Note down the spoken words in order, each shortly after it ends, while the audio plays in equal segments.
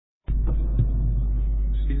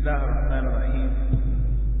الله الرحمن الرحيم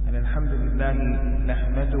الحمد لله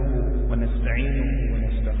نحمده ونستعينه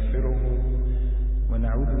ونستغفره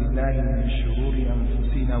ونعوذ بالله من شرور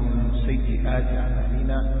أنفسنا ومن سيئات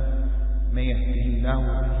أعمالنا من يهده الله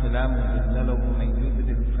فلا مضل له ومن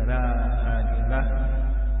يضلل فلا هادي له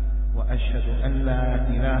وأشهد أن لا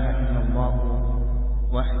إله إلا الله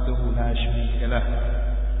وحده لا شريك له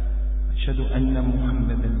أشهد أن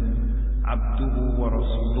محمدا عبده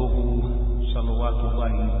ورسوله صلوات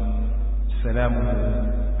الله سلامه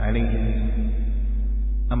عليه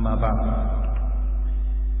أما بعد.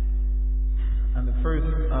 On the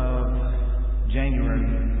 1st of January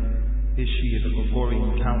this year, the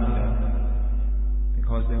Gregorian calendar,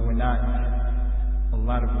 because there were not a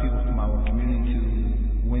lot of people from our community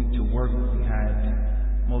who went to work, we had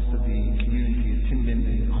most of the community attending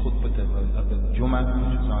the khutbah of the Jummah,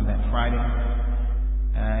 which was on that Friday.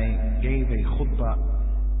 I gave a khutbah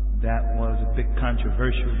that was a bit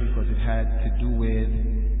controversial because it had to do with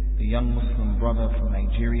the young Muslim brother from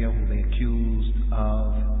Nigeria who they accused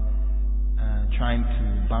of trying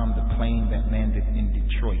to bomb the plane that landed in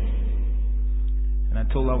Detroit. And I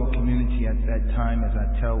told our community at that time, as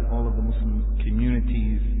I tell all of the Muslim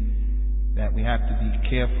communities, that we have to be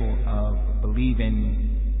careful of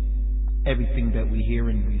believing everything that we hear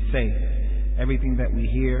and we say. Everything that we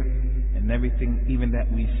hear and everything even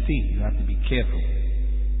that we see, you have to be careful.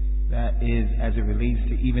 That is as it relates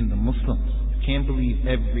to even the Muslims. You can't believe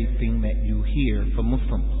everything that you hear from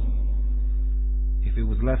Muslims. If it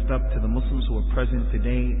was left up to the Muslims who are present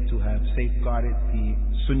today to have safeguarded the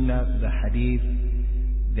Sunnah, the Hadith,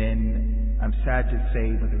 then I'm sad to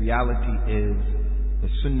say, but the reality is the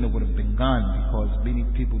Sunnah would have been gone, because many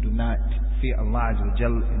people do not fear Allah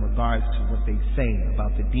in regards to what they say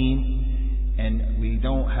about the Deen, and we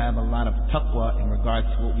don't have a lot of taqwa in regards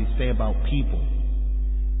to what we say about people.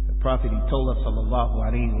 Prophet, he told us, sallallahu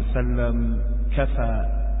alayhi wa sallam,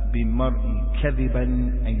 kafa bimar'i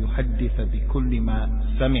kadhiban an yuhadditha bi kulli ma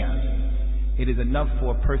sami'a. It is enough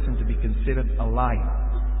for a person to be considered a liar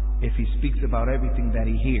if he speaks about everything that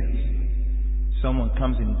he hears. Someone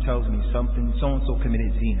comes and he tells me something, so-and-so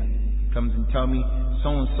committed zina. He comes and tells me,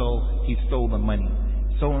 so-and-so, he stole the money.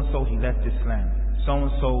 So-and-so, he left Islam.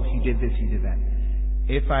 So-and-so, he did this, he did that.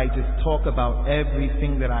 If I just talk about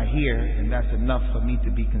everything that I hear, then that's enough for me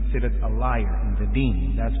to be considered a liar in the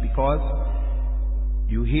Deen. That's because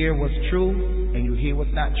you hear what's true and you hear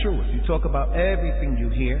what's not true. If you talk about everything you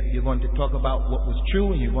hear, you're going to talk about what was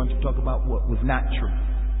true and you're going to talk about what was not true.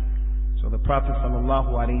 So the Prophet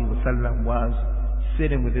ﷺ was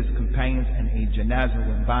sitting with his companions and a janazah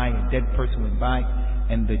went by, a dead person went by,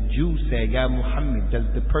 and the Jew said, Ya Muhammad, does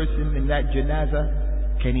the person in that janazah,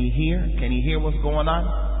 can he hear? Can he hear what's going on?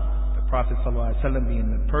 The Prophet ﷺ, being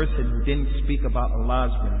the person who didn't speak about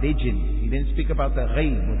Allah's religion, he didn't speak about the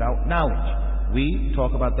ghaib without knowledge. We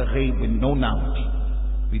talk about the ghaib with no knowledge.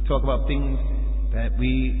 We talk about things that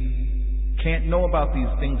we can't know about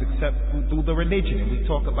these things except through the religion. And we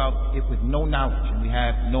talk about it with no knowledge, and we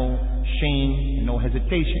have no shame and no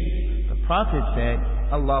hesitation. The Prophet said,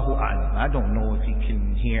 Allahu A'lam. I don't know if he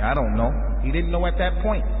can hear. I don't know. He didn't know at that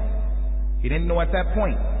point. He didn't know at that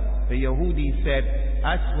point. The Yahudi said,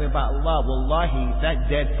 I swear by Allah, wallahi, that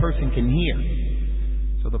dead person can hear.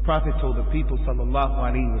 So the Prophet told the people, sallallahu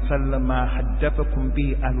alayhi wa sallam, ma haddathakum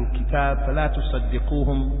bi ahlul kitab, fala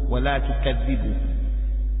tusaddiquhum wa la tukadhibu.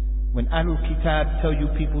 When ahlul kitab tell you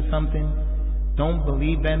people something, don't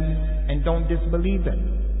believe them and don't disbelieve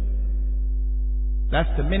them. That's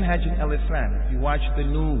the minhaj in al-Islam. If you watch the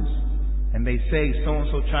news and they say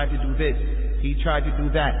so-and-so tried to do this, he tried to do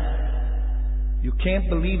that, you can't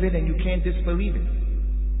believe it and you can't disbelieve it.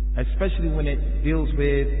 Especially when it deals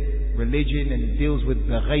with religion and it deals with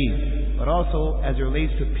the ghaib. But also as it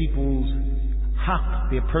relates to people's haqq,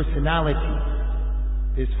 their personality.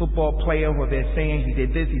 This football player where they're saying he did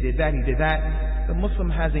this, he did that, he did that. The Muslim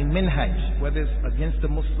has a minhaj, whether it's against the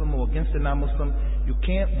Muslim or against the non-Muslim. You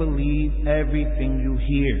can't believe everything you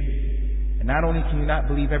hear. And not only can you not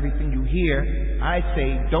believe everything you hear, I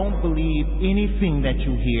say don't believe anything that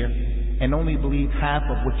you hear, and only believe half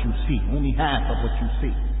of what you see. Only half of what you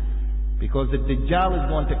see. Because the Dajjal is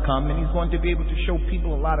going to come and he's going to be able to show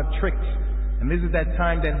people a lot of tricks. And this is that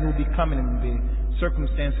time that he'll be coming in the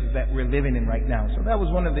circumstances that we're living in right now. So that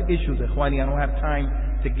was one of the issues, Ikhwani. I don't have time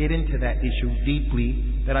to get into that issue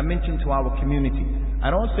deeply that I mentioned to our community.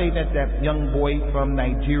 I don't say that that young boy from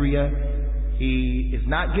Nigeria, he is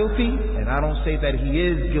not guilty, and I don't say that he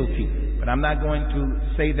is guilty. But I'm not going to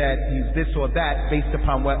say that he's this or that based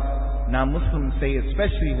upon what non-Muslims say,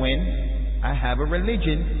 especially when I have a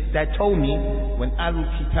religion that told me when Ahlul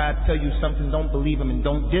Kitab tell you something, don't believe them and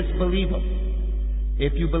don't disbelieve them.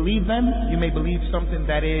 If you believe them, you may believe something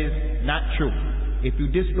that is not true. If you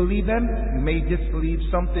disbelieve them, you may disbelieve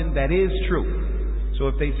something that is true. So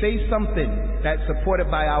if they say something that's supported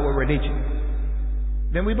by our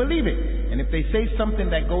religion, then we believe it. And if they say something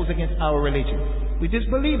that goes against our religion, we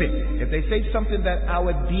disbelieve it. If they say something that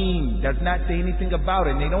our Deen does not say anything about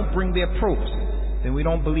it, and they don't bring their proofs, then we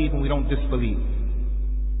don't believe and we don't disbelieve.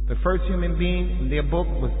 The first human being in their book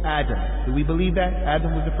was Adam. Do we believe that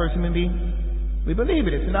Adam was the first human being? We believe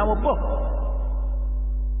it. It's in our book.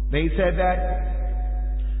 They said that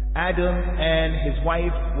Adam and his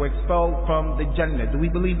wife were expelled from the Jannah. Do we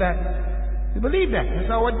believe that? We believe that.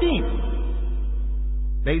 It's our Deen.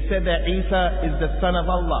 They said that Isa is the son of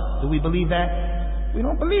Allah. Do we believe that? We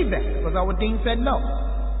don't believe that because our Deen said no.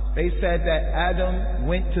 They said that Adam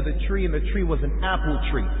went to the tree and the tree was an apple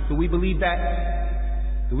tree. Do we believe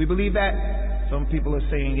that? Do we believe that? Some people are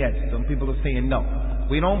saying yes. Some people are saying no.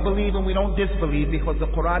 We don't believe and we don't disbelieve because the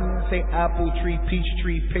Qur'an didn't say apple tree, peach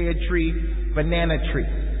tree, pear tree, banana tree.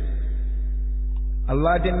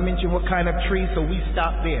 Allah didn't mention what kind of tree, so we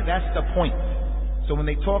stop there. That's the point. So when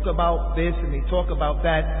they talk about this and they talk about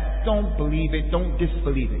that, don't believe it, don't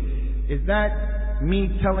disbelieve it. Is that me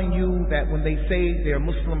telling you that when they say they're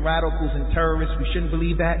Muslim radicals and terrorists, we shouldn't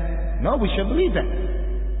believe that? No, we shouldn't believe that.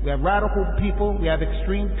 We have radical people, we have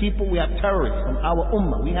extreme people, we have terrorists from our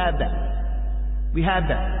ummah. We have that. We have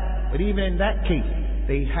that. But even in that case,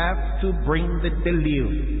 they have to bring the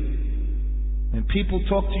dalil. When people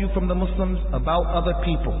talk to you from the Muslims about other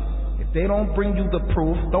people, if they don't bring you the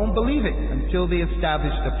proof, don't believe it until they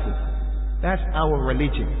establish the proof. That's our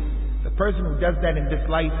religion. The person who does that in this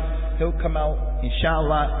life, he'll come out,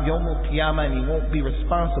 inshallah, Yawm al-Qiyamah, and he won't be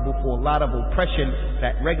responsible for a lot of oppression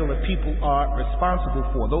that regular people are responsible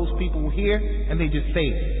for. Those people who hear and they just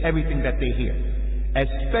say everything that they hear.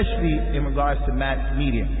 Especially in regards to mass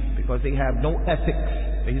media, because they have no ethics.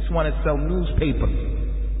 They just want to sell newspapers.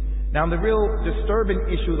 Now the real disturbing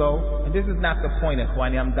issue though, and this is not the point,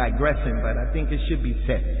 Ikhwani, I'm digressing, but I think it should be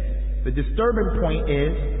said. The disturbing point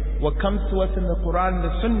is, what comes to us in the Qur'an and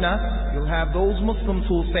the Sunnah, you'll have those Muslims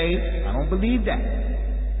who will say, I don't believe that.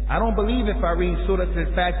 I don't believe if I read Surah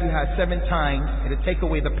Al-Fatiha 7 times, it'll take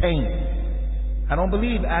away the pain. I don't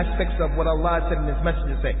believe aspects of what Allah said in His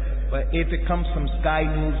Messenger say. But if it comes from Sky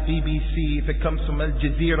News, BBC, if it comes from Al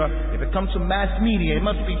Jazeera, if it comes from mass media, it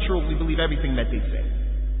must be true. We believe everything that they say.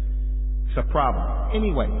 It's a problem.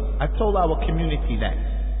 Anyway, I told our community that,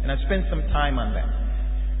 and I spent some time on that.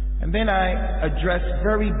 And then I addressed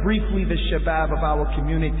very briefly the shabab of our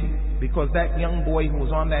community, because that young boy who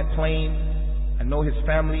was on that plane, I know his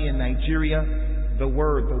family in Nigeria, the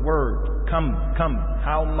word, come,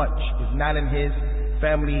 how much is not in his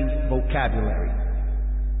family's vocabulary.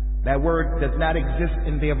 That word does not exist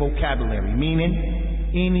in their vocabulary, meaning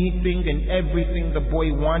anything and everything the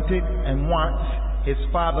boy wanted and wants, his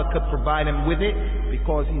father could provide him with it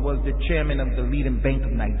because he was the chairman of the leading bank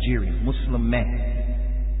of Nigeria, Muslim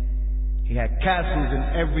man. He had castles in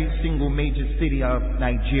every single major city of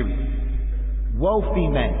Nigeria. Wealthy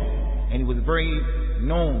man. And he was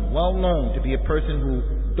well known to be a person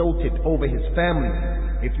who doted over his family.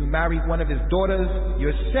 If you married one of his daughters,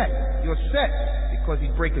 you're set. Because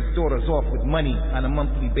he'd break his daughters off with money on a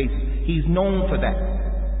monthly basis. He's known for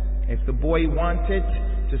that. If the boy wanted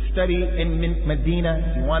to study in Medina,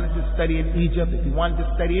 if he wanted to study in Egypt, if he wanted to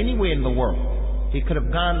study anywhere in the world, he could have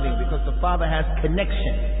gone there because the father has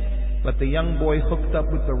connection. But the young boy hooked up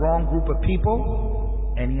with the wrong group of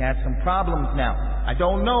people, and he has some problems now. I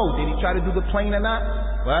don't know, did he try to do the plane or not?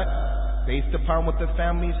 But based upon what the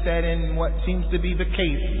family said and what seems to be the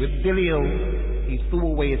case with Dalil, he threw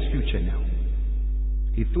away his future now.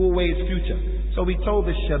 He threw away his future. So we told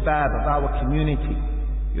the shabab of our community,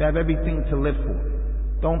 you have everything to live for.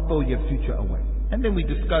 Don't throw your future away. And then we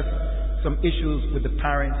discussed some issues with the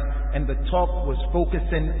parents, and the talk was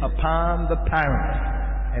focusing upon the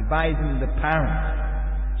parents, advising the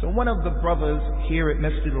parents. So one of the brothers here at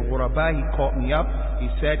Masjid al-Ghuraba, he called me up. He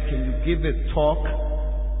said, can you give a talk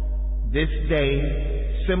this day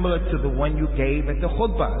similar to the one you gave at the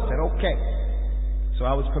khutbah? I said, okay. So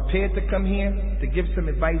I was prepared to come here to give some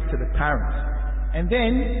advice to the parents. And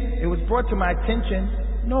then it was brought to my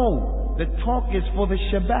attention, no, the talk is for the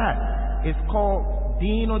shabab. It's called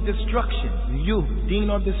Deen or Destruction. Youth, Deen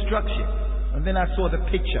or Destruction. And then I saw the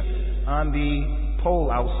picture on the pole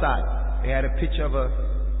outside. They had a picture of a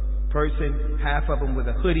person, half of them with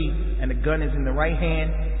a hoodie, and the gun is in the right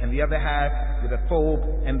hand, and the other half with a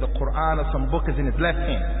thobe, and the Qur'an or some book is in his left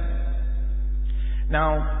hand.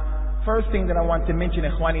 Now, first thing that I want to mention,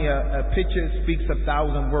 Ikhwani, a picture speaks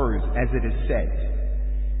 1,000 words, as it is said.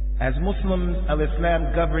 As Muslims,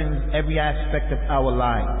 Al-Islam governs every aspect of our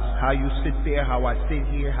lives. How you sit there, how I sit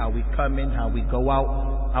here, how we come in, how we go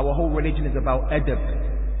out. Our whole religion is about adab.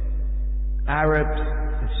 Arabs,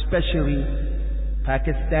 especially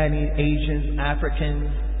Pakistani, Asians,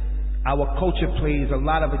 Africans, our culture pays a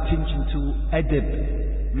lot of attention to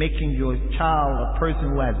adab, making your child a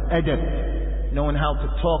person who has adab, knowing how to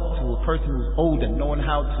talk to a person who's older, knowing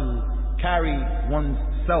how to carry one's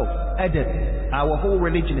self, adab. Our whole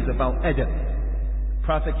religion is about adab.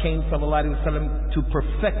 Prophet came sallallahu alaihi wasallam to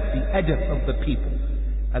perfect the adab of the people.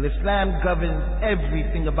 Al-Islam governs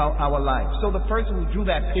everything about our lives. So the person who drew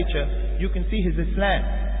that picture, you can see his Islam.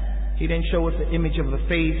 He didn't show us the image of the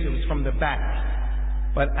face, it was from the back.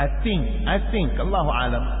 But I think, Allahu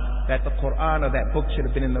Alam, that the Qur'an or that book should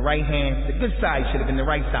have been in the right hand. The good side should have been the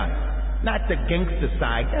right side, not the gangster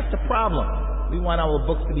side. That's the problem. We want our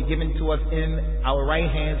books to be given to us in our right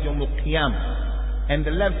hands, Yawmul Qiyamah. And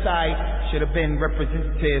the left side should have been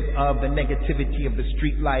representative of the negativity of the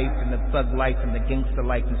street life and the thug life and the gangster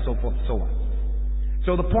life and so forth and so on.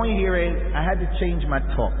 So the point here is, I had to change my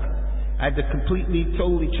talk. I had to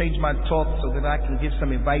totally change my talk so that I can give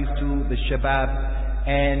some advice to the shabab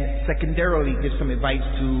and secondarily give some advice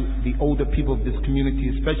to the older people of this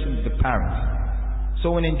community, especially the parents.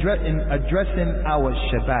 So in addressing our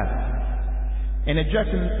shabab,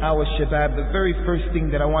 the very first thing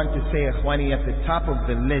that I want to say, Ikhwani, at the top of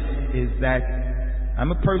the list is that I'm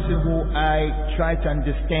a person who I try to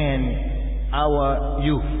understand our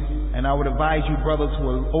youth. And I would advise you brothers who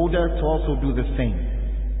are older to also do the same.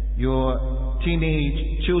 Your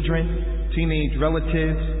teenage children, teenage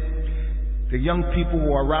relatives, the young people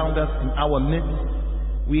who are around us in our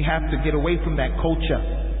midst, we have to get away from that culture.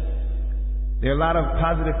 There are a lot of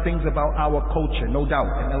positive things about our culture, no doubt.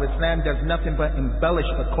 And Islam does nothing but embellish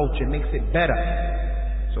the culture, makes it better.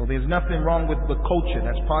 So there's nothing wrong with the culture.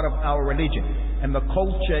 That's part of our religion. And the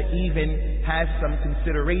culture even has some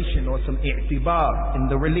consideration or some i'tibar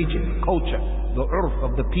in the religion, culture, the urf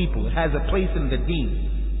of the people. It has a place in the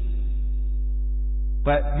deen.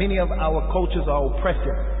 But many of our cultures are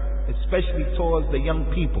oppressive, especially towards the young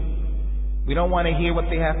people. We don't want to hear what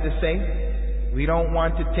they have to say. We don't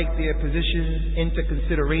want to take their positions into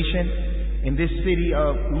consideration. In this city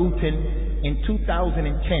of Luton, in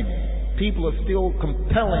 2010, people are still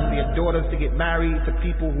compelling their daughters to get married to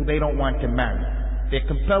people who they don't want to marry. They're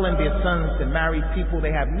compelling their sons to marry people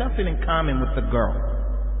they have nothing in common with the girl.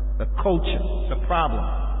 The culture, the problem.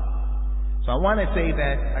 So I want to say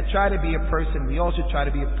that I try to be a person, we all should try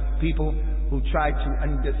to be people who try to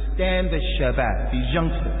understand the shabab, these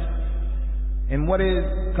youngsters. And what is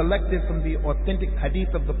collected from the authentic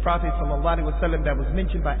hadith of the Prophet ﷺ that was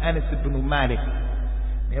mentioned by Anas ibn Malik.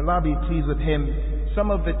 May Allah be pleased with him.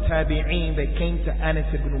 Some of the tabi'een that came to Anas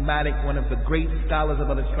ibn Malik, one of the great scholars of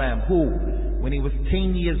Islam, who, when he was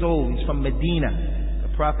 10 years old, he's from Medina.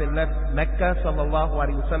 The Prophet left Mecca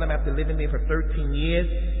ﷺ after living there for 13 years.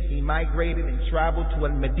 He migrated and traveled to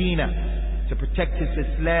Al-Medina to protect his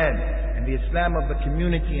Islam and the Islam of the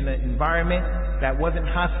community in an environment that wasn't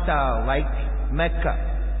hostile like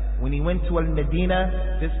Mecca. When he went to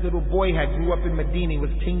Al-Medina, this little boy had grew up in Medina. He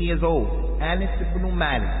was 10 years old. Anas ibn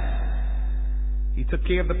Malik. He took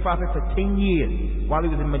care of the Prophet for 10 years while he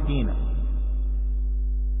was in Medina.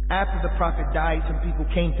 After the Prophet died, some people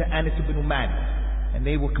came to Anas ibn Malik and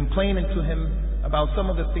they were complaining to him about some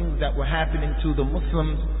of the things that were happening to the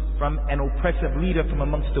Muslims from an oppressive leader from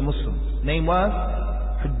amongst the Muslims. His name was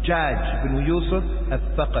Hujjaj ibn Yusuf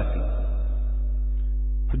al-Thaqafi.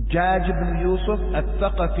 Hujjaj ibn Yusuf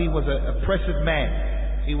al-Thaqafi was an oppressive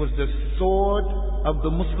man. He was the sword of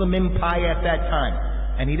the Muslim empire at that time.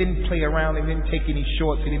 And he didn't play around, he didn't take any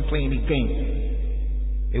shorts, he didn't play any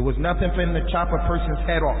games. It was nothing for him to chop a person's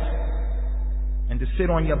head off and to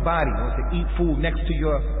sit on your body or to eat food next to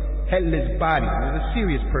your headless body. He was a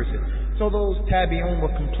serious person. So those tabi'un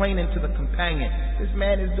were complaining to the companion, this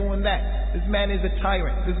man is doing that, this man is a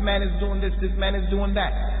tyrant, this man is doing this, this man is doing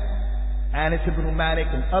that. Anas ibn Malik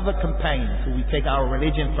and other companions who we take our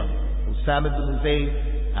religion from, Usamah ibn Zayd,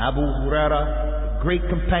 Abu Huraira, great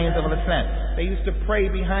companions of Islam. They used to pray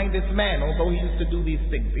behind this man, although he used to do these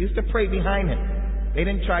things. They used to pray behind him. They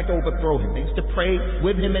didn't try to overthrow him. They used to pray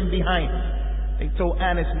with him and behind him. They told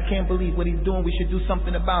Anas, we can't believe what he's doing, we should do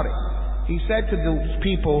something about it. He said to those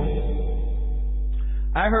people,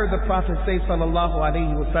 I heard the Prophet say, sallallahu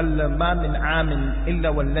alayhi wa sallam, ma min amin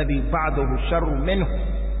illa walladhi ba'dahu sharru minhu.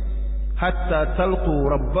 Hatta talqu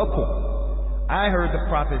rabbakum. I heard the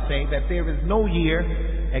Prophet say that there is no year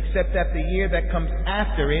except that the year that comes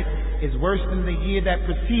after it is worse than the year that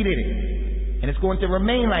preceded it. And it's going to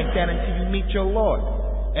remain like that until you meet your Lord.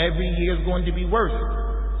 Every year is going to be worse.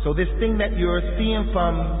 So this thing that you're seeing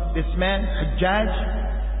from this man, Hajjaj,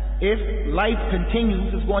 if life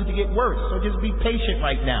continues, it's going to get worse. So just be patient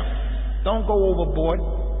right now. Don't go overboard.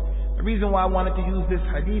 The reason why I wanted to use this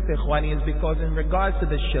hadith, Ikhwani, is because in regards to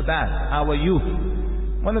the shabab, our youth,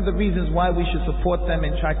 one of the reasons why we should support them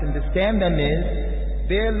and try to understand them is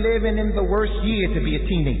they're living in the worst year to be a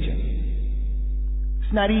teenager.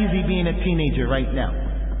 It's not easy being a teenager right now.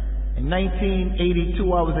 In 1982,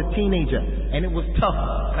 I was a teenager, and it was tough.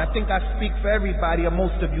 And I think I speak for everybody, or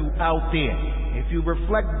most of you out there. If you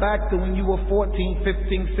reflect back to when you were 14,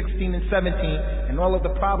 15, 16, and 17, and all of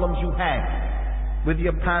the problems you had with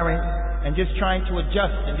your parents, and just trying to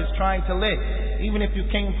adjust, and just trying to live. Even if you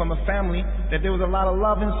came from a family that there was a lot of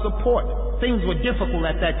love and support. Things were difficult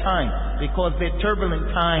at that time, because they're turbulent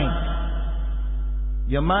times.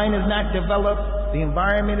 Your mind is not developed, the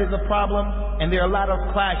environment is a problem, and there are a lot of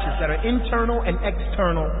clashes that are internal and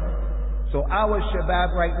external. So our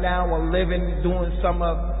shabab right now are living, doing some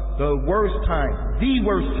of the worst time,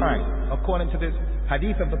 according to this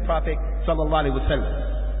hadith of the Prophet sallallahu alaihi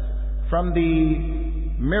wasallam. From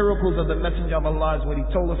the miracles of the Messenger of Allah is what he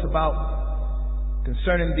told us about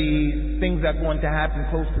concerning the things that are going to happen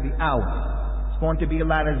close to the hour. It's going to be a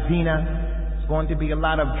lot of zina, it's going to be a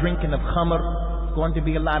lot of drinking of khamr, it's going to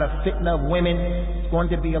be a lot of fitna of women. It's going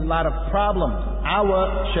to be a lot of problems.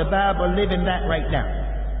 Our shabab are living that right now.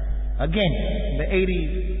 Again, in the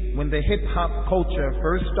 80s, when the hip-hop culture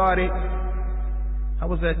first started, I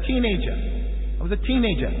was a teenager.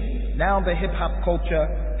 Now the hip-hop culture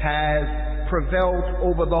has prevailed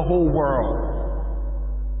over the whole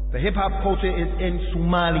world. The hip-hop culture is in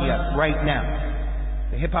Somalia right now.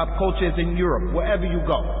 The hip-hop culture is in Europe, wherever you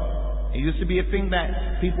go. It used to be a thing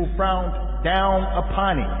that people frowned down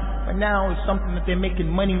upon it. But now it's something that they're making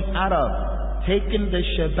money out of. Taking the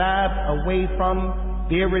shabab away from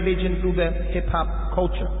their religion through the hip-hop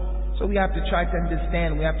culture. So we have to try to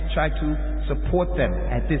understand, we have to try to support them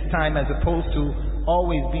at this time, as opposed to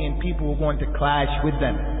always being people who are going to clash with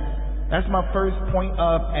them. That's my first point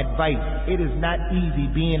of advice. It is not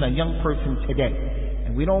easy being a young person today.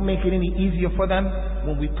 And we don't make it any easier for them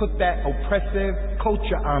when we put that oppressive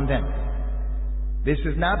culture on them. This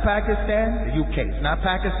is not Pakistan, the UK. It's not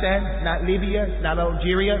Pakistan, it's not Libya, it's not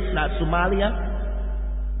Algeria, it's not Somalia.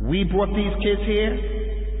 We brought these kids here,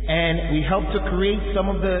 and we helped to create some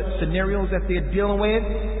of the scenarios that they're dealing with.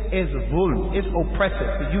 It's zulm, it's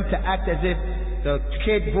oppressive for you to act as if the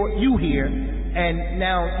kid brought you here, and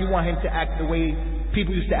now you want him to act the way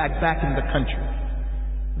people used to act back in the country.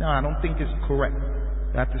 No, I don't think it's correct.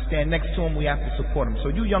 We have to stand next to him, we have to support him.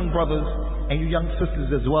 So you young brothers, and you young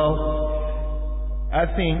sisters as well, I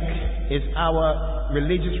think it's our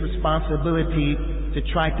religious responsibility to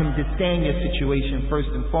try to understand your situation first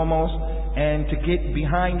and foremost, and to get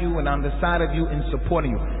behind you and on the side of you and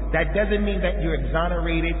supporting you. That doesn't mean that you're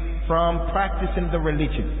exonerated from practicing the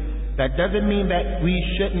religion. That doesn't mean that we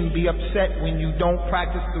shouldn't be upset when you don't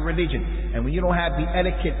practice the religion, and when you don't have the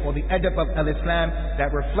etiquette or the adab of al-Islam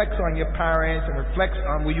that reflects on your parents and reflects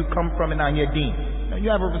on where you come from and on your deen. Now, you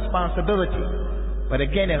have a responsibility. But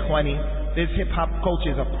again, Ikhwani, this hip-hop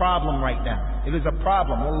culture is a problem right now. It is a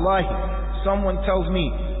problem. Wallahi, someone tells me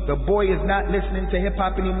the boy is not listening to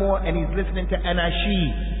hip-hop anymore, and he's listening to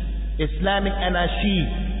anasheed, Islamic anasheed.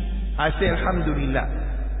 I say alhamdulillah.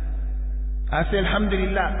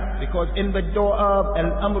 Because in the door of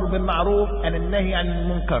al-amr bil ma'ruf and al-nahi anil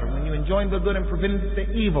munkar, when you enjoin the good and prevent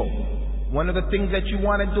the evil, one of the things that you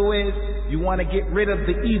want to do is you want to get rid of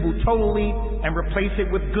the evil totally and replace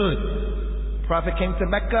it with good. Prophet came to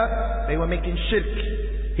Mecca, they were making shirk.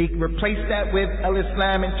 He replaced that with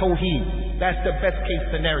al-Islam and Tawheed. That's the best case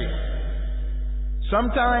scenario.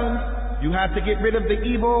 Sometimes you have to get rid of the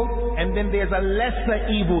evil, and then there's a lesser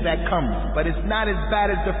evil that comes, but it's not as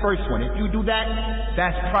bad as the first one. If you do that,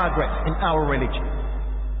 that's progress in our religion.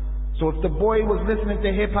 So if the boy was listening to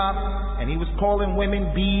hip-hop, and he was calling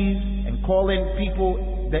women bees, and calling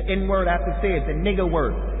people the N-word, I have to say it, the nigger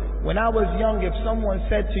word. When I was young, if someone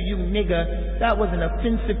said to you nigger, that was an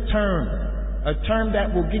offensive term. A term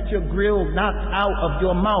that will get your grill knocked out of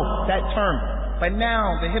your mouth, that term. But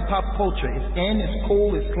now, the hip-hop culture is in, it's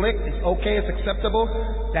cool, it's slick, it's okay, it's acceptable.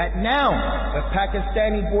 That now, the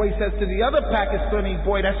Pakistani boy says to the other Pakistani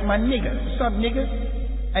boy, that's my nigger. What's up, nigger?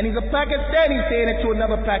 And he's a Pakistani saying it to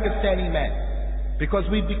another Pakistani man. Because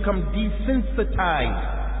we've become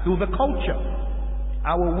desensitized through the culture.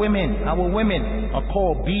 Our women are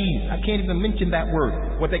called bees. I can't even mention that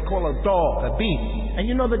word. What they call a dog, a bee. And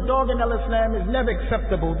you know the dog in al-Islam is never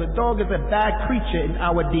acceptable. The dog is a bad creature in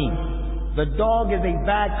our deen. The dog is a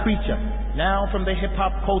bad creature. Now from the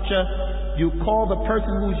hip-hop culture, You call the person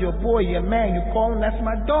who's your boy, your man, you call him, that's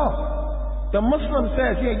my dog. The Muslim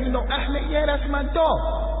says, yeah, you know Ahmed, yeah, that's my dog.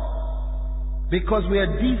 Because we are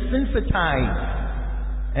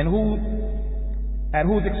desensitized. And at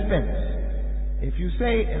whose expense? If you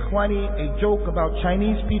say, Ikhwani, a joke about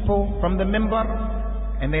Chinese people from the minbar,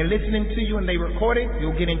 and they're listening to you and they record it,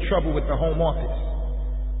 you'll get in trouble with the Home Office.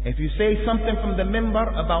 If you say something from the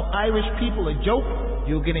minbar about Irish people, a joke,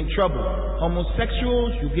 you'll get in trouble.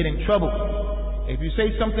 Homosexuals, you get in trouble. If you say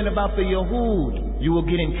something about the Yahud, you will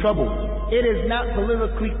get in trouble. It is not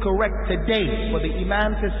politically correct today for the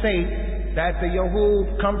Imam to say that the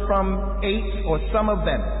Yahud come from apes, or some of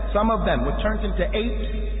them were turned into apes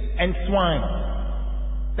and swine.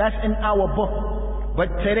 That's in our book. But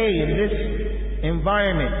today, in this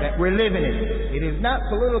environment that we're living in, it is not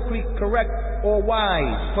politically correct or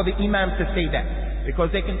wise for the Imam to say that.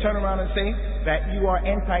 Because they can turn around and say that you are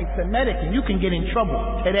anti-Semitic and you can get in trouble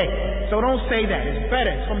today. So don't say that. It's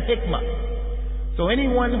better. It's from hikmah. So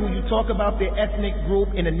anyone who you talk about their ethnic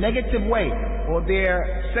group in a negative way, or their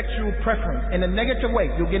sexual preference in a negative way,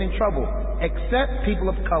 you'll get in trouble. Except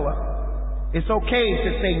people of color. It's okay to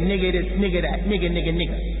say nigger this, nigger that, nigger, nigger,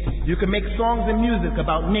 nigger. You can make songs and music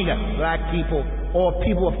about nigger, black people, or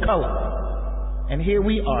people of color. And here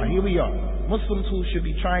we are. Muslims who should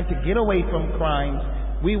be trying to get away from crimes.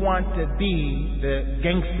 We want to be the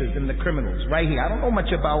gangsters and the criminals right here. I don't know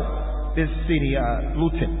much about this city,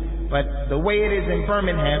 Luton. But the way it is in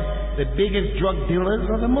Birmingham, the biggest drug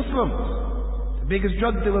dealers are the Muslims. The biggest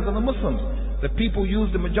drug dealers are the Muslims. The people who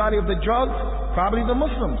use the majority of the drugs, probably the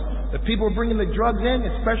Muslims. The people bringing the drugs in,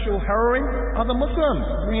 especially heroin, are the Muslims,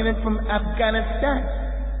 bringing it from Afghanistan.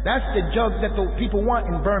 That's the drugs that the people want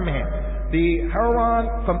in Birmingham. The heroin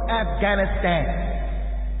from Afghanistan.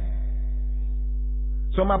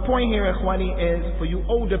 So my point here, Ikhwani, is for you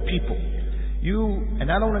older people, and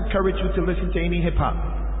I don't encourage you to listen to any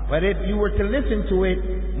hip-hop. But if you were to listen to it,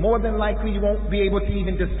 more than likely you won't be able to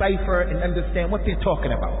even decipher and understand what they're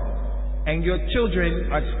talking about. And your children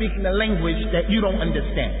are speaking a language that you don't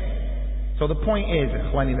understand. So the point is,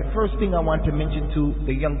 Ikhwani, the first thing I want to mention to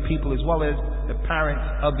the young people as well as the parents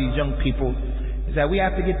of these young people is that we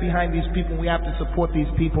have to get behind these people. We have to support these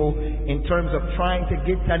people in terms of trying to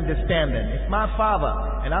get to understand them. It's my father,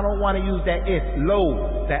 and I don't want to use that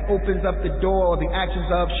low that opens up the door or the actions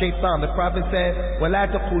of shaitan. The Prophet said, وَلَا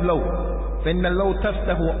تَقُلْ لَوْ فَإِنَّ لَوْ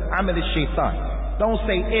تَفْتَهُ عَمَلِ الشَّيْطَانِ. Don't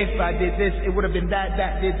say if I did this, it would have been that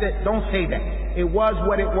did this. Don't say that. It was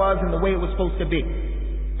what it was and the way it was supposed to be.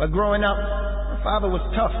 But growing up, my father was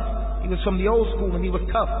tough. He was from the old school and he was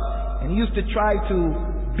tough. And he used to try to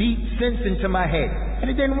beat sense into my head. And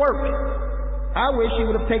it didn't work. I wish he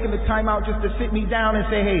would have taken the time out just to sit me down and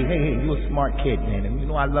say, hey, you a smart kid, man. And you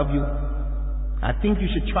know I love you. I think you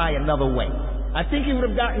should try another way. I think he would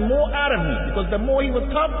have gotten more out of me. Because the more he was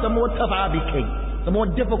tough, the more tough I became. The more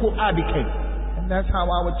difficult I became. And that's how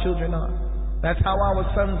our children are. That's how our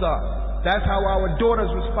sons are. That's how our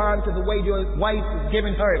daughters respond to the way your wife is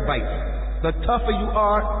giving her advice. The tougher you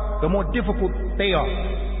are, the more difficult they are.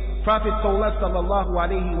 Prophet told us, sallallahu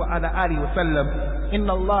alayhi wa ala alihi wa sallam,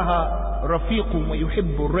 inna allaha rafiqun wa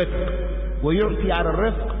yuhibbu rifq wa yu'ti ala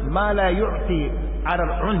rifq ma la yu'ti ala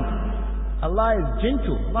al-'unf. Allah is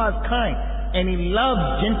gentle, Allah is kind, and He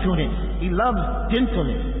loves gentleness. He loves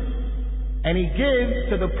gentleness. And He gives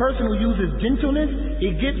to the person who uses gentleness,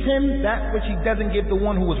 He gives him that which He doesn't give the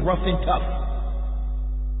one who was rough and tough.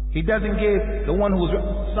 He doesn't give the one who's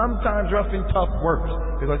sometimes rough and tough works.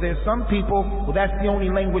 Because there's some people who that's the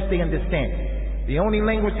only language they understand. The only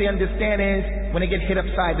language they understand is when they get hit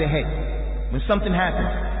upside the head. When something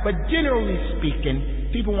happens. But generally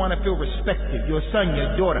speaking, people want to feel respected. Your son,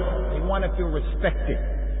 your daughter, they want to feel respected.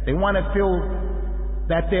 They want to feel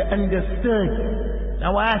that they're understood.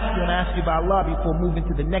 Now I ask you by Allah before moving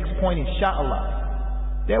to the next point,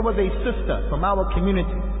 inshallah. There was a sister from our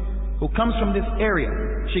community who comes from this area.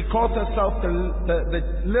 She calls herself the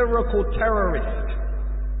lyrical terrorist.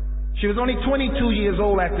 She was only 22 years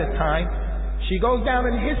old at the time. She goes down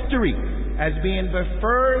in history as being the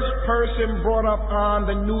first person brought up on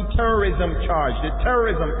the new terrorism charge, the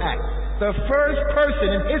Terrorism Act. The first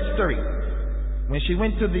person in history. When she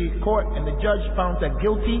went to the court and the judge found her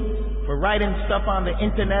guilty for writing stuff on the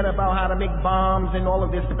internet about how to make bombs and all of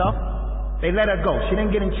this stuff, they let her go. She didn't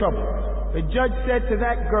get in trouble. The judge said to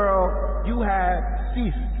that girl, you have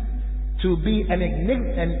ceased to be an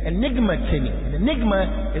enigma to me. An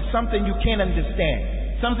enigma is something you can't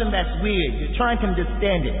understand. Something that's weird. You're trying to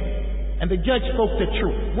understand it. And the judge spoke the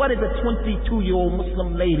truth. What is a 22-year-old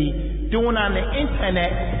Muslim lady doing on the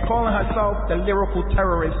internet calling herself the lyrical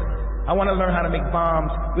terrorist I want to learn how to make bombs.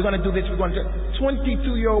 We're going to do this. We're going to do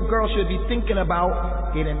 22-year-old girl should be thinking about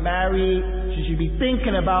getting married. She should be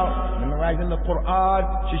thinking about memorizing the Qur'an.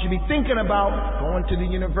 She should be thinking about going to the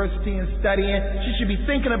university and studying. She should be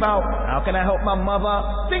thinking about how can I help my mother.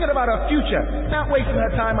 Thinking about her future. Not wasting her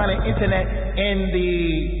time on the internet in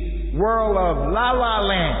the world of La La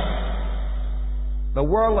Land. The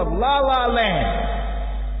world of La La Land.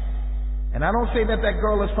 And I don't say that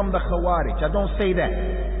girl is from the Khawarij. I don't say that.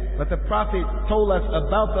 But the Prophet told us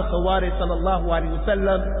about the Khawarij sallallahu alaihi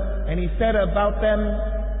wasallam, and he said about them,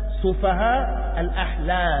 Sufaha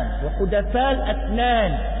al-ahlam wa Hudatha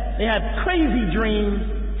al-atnan. They have crazy dreams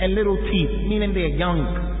and little teeth, meaning they're young.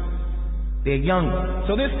 They're young.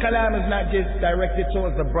 So this kalam is not just directed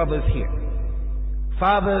towards the brothers here.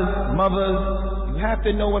 Fathers, mothers, you have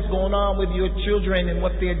to know what's going on with your children and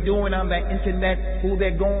what they're doing on that internet, who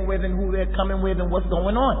they're going with and who they're coming with and what's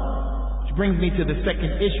going on. Which brings me to the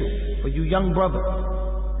second issue for you young brothers.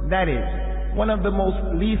 That is, one of the most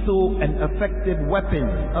lethal and effective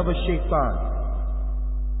weapons of a shaitan.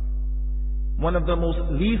 One of the most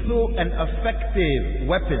lethal and effective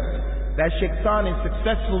weapons that shaitan is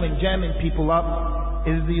successful in jamming people up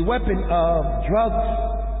is the weapon of drugs,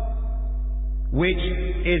 which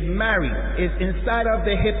is married, is inside of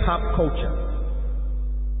the hip-hop culture.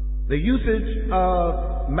 The usage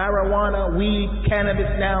of marijuana, weed,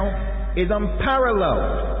 cannabis now is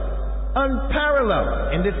unparalleled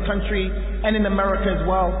in this country and in America as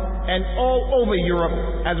well, and all over Europe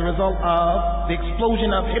as a result of the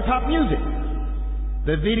explosion of hip-hop music.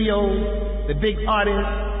 The videos, the big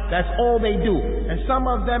artists, that's all they do. And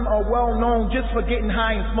some of them are well known just for getting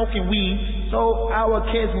high and smoking weed. So our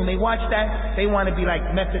kids, when they watch that, they want to be like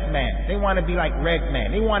Method Man. They want to be like Red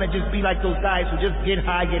Man. They want to just be like those guys who just get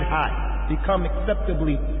high. Become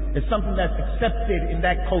acceptably, it's something that's accepted in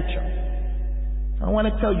that culture. I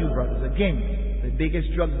want to tell you, brothers, again, the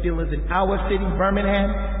biggest drug dealers in our city,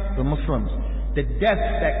 Birmingham, the Muslims. The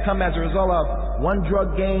deaths that come as a result of one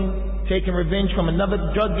drug gang taking revenge from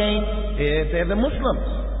another drug gang, they're the Muslims.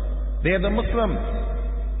 They're the Muslims.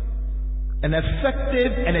 An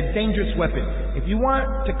effective and a dangerous weapon. If you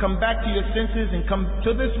want to come back to your senses and come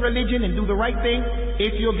to this religion and do the right thing,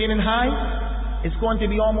 if you're getting high, it's going to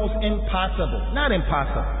be almost impossible. Not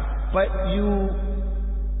impossible, but you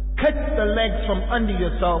cut the legs from under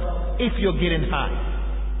yourself if you're getting high.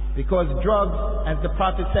 Because drugs, as the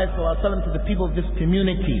Prophet said, to the people of this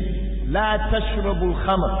community, لا تشربوا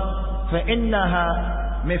الخمر فإنها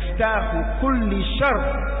مفتاح كل شر.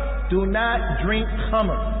 Do not drink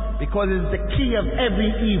khamr, because it is the key of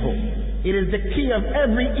every evil. It is the key of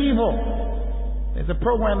every evil. There's a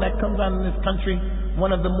program that comes on in this country,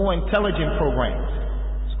 one of the more intelligent programs.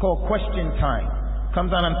 It's called Question Time.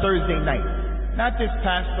 Comes on Thursday night. Not this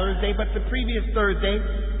past Thursday, but the previous Thursday,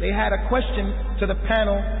 they had a question to the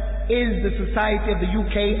panel. Is the society of the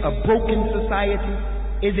UK a broken society?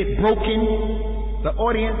 Is it broken? The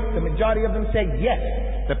audience, the majority of them said yes.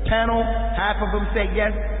 The panel, half of them said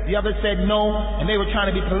yes, the others said no, and they were trying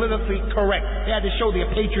to be politically correct. They had to show their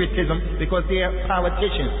patriotism because they're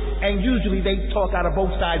politicians. And usually they talk out of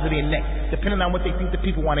both sides of their neck, depending on what they think the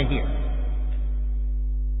people want to hear.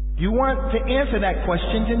 You want to answer that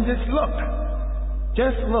question, then just look.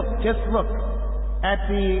 Just look at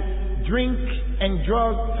the drink and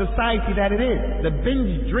drug society that it is. The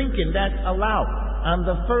binge drinking that's allowed. On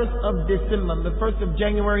the 1st of December, the 1st of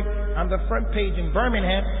January, on the front page in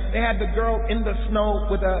Birmingham, they had the girl in the snow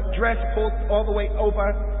with a dress pulled all the way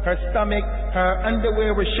over her stomach. Her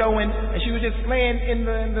underwear was showing, and she was just laying in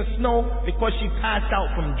the snow because she passed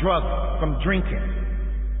out from drugs, from drinking.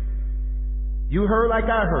 You heard like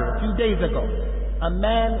I heard a few days ago. A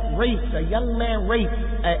young man raped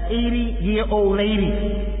an 80-year-old lady.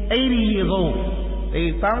 80 years old.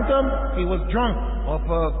 They found him, he was drunk off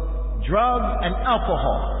of drugs and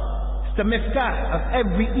alcohol. It's the miftah of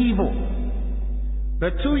every evil. The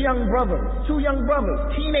two young brothers,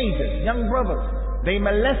 teenagers, young brothers, they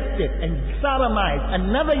molested and sodomized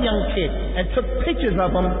another young kid and took pictures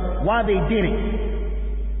of them while they did it.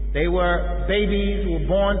 They were babies who were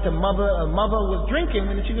born to mother. A mother was drinking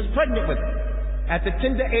when she was pregnant with them. At the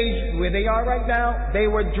tender age where they are right now, they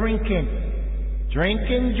were drinking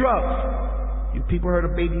drugs. You people heard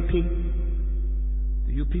of Baby P?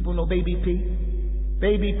 Do you people know Baby P?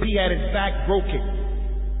 Baby P had his back broken.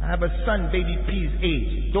 I have a son, Baby P's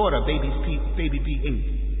age. Daughter, Baby P age.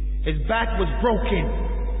 His back was broken.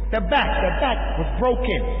 The back was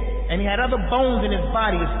broken. And he had other bones in his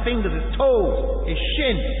body, his fingers, his toes, his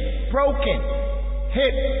shin, broken.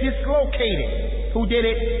 Hip dislocated. Who did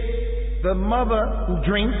it? The mother who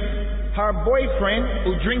drinks her boyfriend,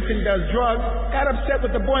 who drinks and does drugs, got upset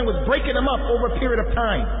with the boy and was breaking him up over a period of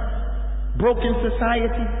time. Broken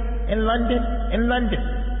society in London.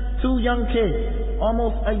 2 young kids,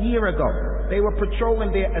 almost a year ago, they were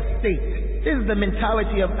patrolling their estate. This is the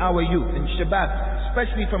mentality of our youth in Shabbat,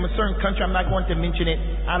 especially from a certain country. I'm not going to mention it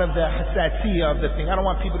out of the hassasiyah of the thing. I don't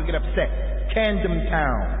want people to get upset. Camden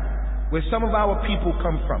Town, where some of our people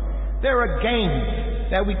come from. There are gangs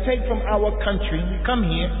that we take from our country. We come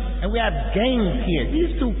here and we have gangs here.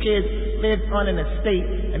 These 2 kids lived on an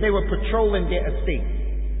estate and they were patrolling their estate.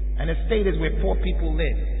 An estate is where poor people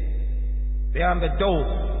live. They're on the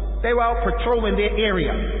dole. They were out patrolling their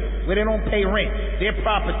area where they don't pay rent, their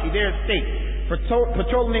property, their estate.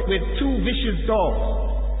 Patrolling it with 2 vicious dogs.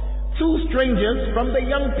 2 strangers from the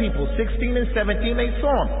young people, 16 and 17, they saw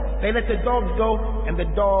them. They let the dogs go and the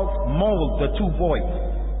dogs mauled the 2 boys.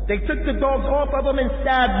 They took the dogs off of him and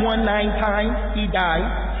stabbed one 9 times, he died.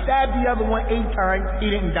 Stabbed the other one 8 times, he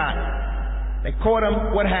didn't die. They caught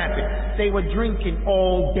him, what happened? They were drinking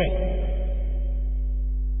all day.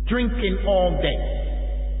 Drinking all day.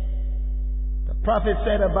 The Prophet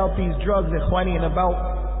said about these drugs, Ikhwani, and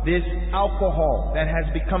about this alcohol that has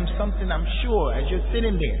become something, I'm sure, as you're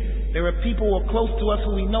sitting there are people who are close to us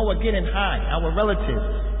who we know are getting high, our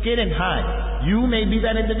relatives. Getting high. You may be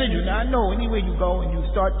that individual. Now I know anywhere you go and you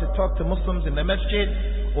start to talk to Muslims in the masjid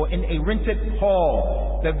or in a rented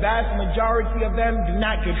hall, the vast majority of them do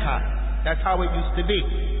not get high. That's how it used to be.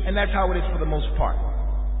 And that's how it is for the most part.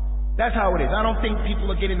 That's how it is. I don't think people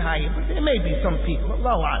are getting high here, but there may be some people.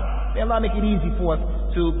 Allah make it easy for us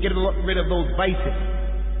to get rid of those vices.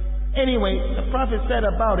 Anyway, the Prophet said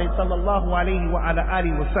about it, sallallahu alayhi wa ala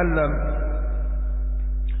alihi wa sallam,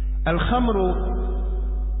 al-khamru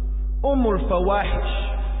الفواحش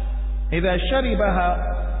إذا شربها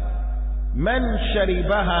من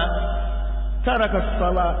شربها ترك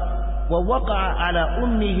الصلاة ووقع على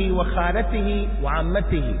أمه وخالته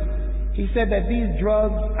وعمته. He said that these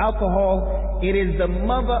drugs, alcohol, it is the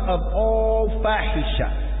mother of all fahisha.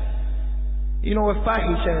 You know what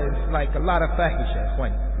fahisha is? Like a lot of fahisha.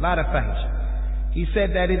 A lot of fahisha. He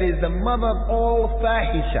said that it is the mother of all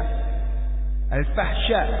fahisha.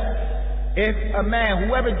 Al-fahsha. If a man,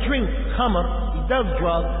 whoever drinks khamr, he does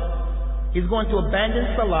drugs, he's going to abandon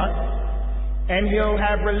salat, and he'll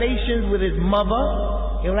have relations with his mother,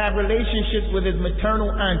 he'll have relationships with his maternal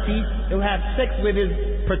auntie, he'll have sex with his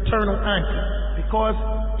paternal auntie, because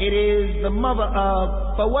it is the mother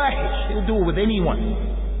of fawahish. He'll do it with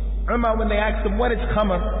anyone. Remember when they asked him, what is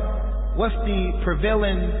khamr? What's the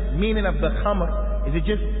prevailing meaning of the khamr? Is it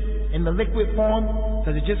just in the liquid form?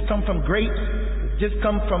 Does it just come from grapes? Just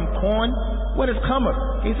come from corn? What is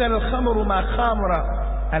khamr? He said, al-khamru ma khamra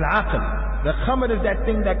al-aql. The khamr is that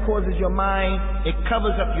thing that causes your mind, it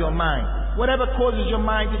covers up your mind. Whatever causes your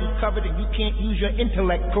mind to be covered and you can't use your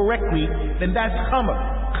intellect correctly, then that's khamr.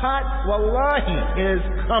 Qad, wallahi, is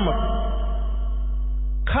khamr.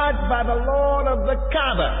 Qad by the Lord of the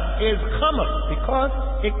Kaaba is khamr, because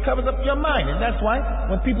it covers up your mind. And that's why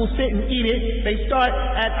when people sit and eat it, they start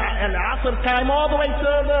at Asr time all the way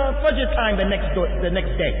to the Fajr time the next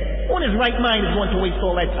day. Who in his right mind is going to waste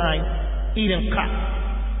all that time eating qad?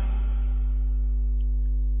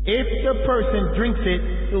 If the person drinks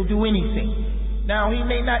it, he'll do anything. Now, he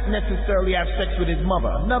may not necessarily have sex with his mother.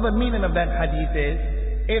 Another meaning of that hadith is,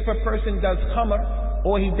 if a person does khamr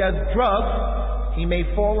or he does drugs, he may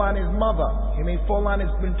fall on his mother. He may fall on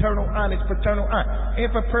his maternal aunt, his paternal aunt.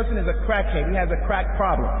 If a person is a crackhead, he has a crack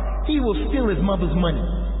problem, he will steal his mother's money.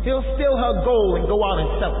 He'll steal her gold and go out and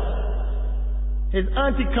sell it. His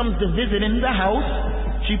auntie comes to visit in the house.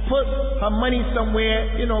 She puts her money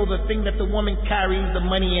somewhere, you know, the thing that the woman carries the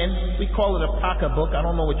money in. We call it a pocketbook. I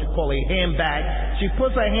don't know what you call a handbag. She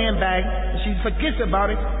puts her handbag and she forgets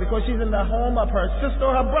about it because she's in the home of her sister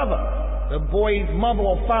or her brother, the boy's mother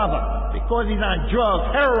or father, because he's on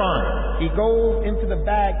drugs, heroin. He goes into the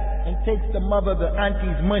bag and takes the mother, the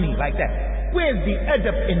auntie's money like that. Where's the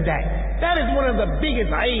adab in that? That is one of the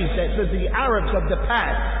biggest ayahs that says the Arabs of the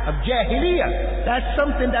past, of Jahiliyyah. That's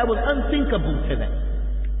something that was unthinkable to them.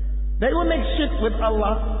 They will make shirk with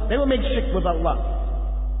Allah. They will make shirk with Allah.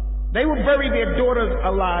 They will bury their daughters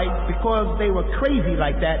alive because they were crazy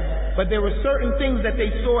like that. But there were certain things that they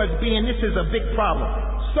saw as being, this is a big problem.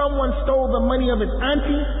 Someone stole the money of his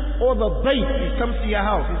auntie or the bait. He comes to your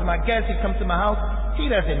house. He's my guest. He comes to my house. He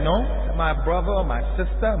doesn't know that my brother or my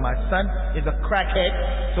sister, my son is a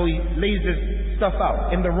crackhead. So he lays his stuff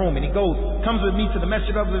out in the room and he comes with me to the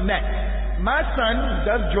masjid other than that. My son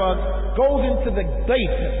does drugs, goes into the bait,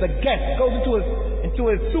 the guest, goes into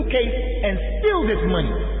his suitcase and steals his money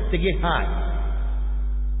to get high.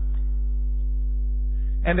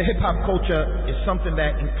 And the hip-hop culture is something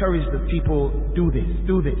that encourages the people, do this,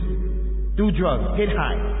 do drugs, get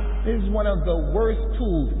high. This is one of the worst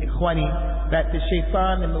tools, ikhwani, that the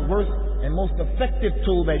shaitan, and the worst and most effective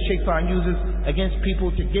tool that shaitan uses against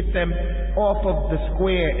people to get them off of the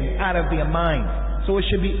square and out of their minds. So it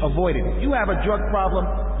should be avoided. If you have a drug problem,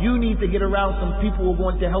 you need to get around some people who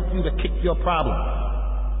are going to help you to kick your problem.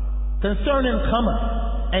 Concerning khamr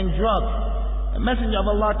and drugs, the Messenger of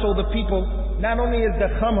Allah told the people, not only is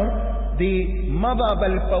the khamr the mother of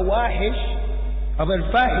al-fawahish, of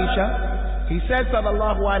al-fahisha, he said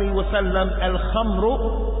sallallahu alayhi wa sallam, al-khamru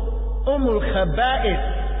umul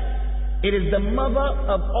khaba'ith. It is the mother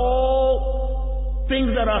of all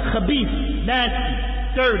things that are khabith, nasty,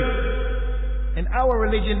 dirty. In our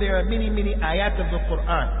religion there are many ayat of the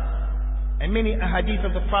Qur'an and many ahadith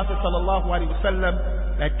of the Prophet sallallahu alaihi wasallam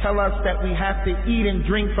that tell us that we have to eat and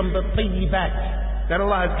drink from the tayyibat that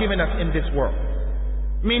Allah has given us in this world.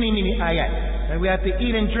 Many ayat that we have to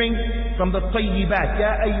eat and drink from the tayyibat.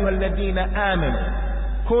 Ya ayyuhalladhina amanu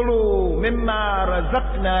kulu mimma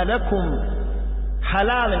razaqna lakum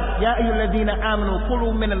حلالا يا أيها الذين آمنوا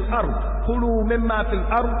كلوا من الأرض كلوا مما في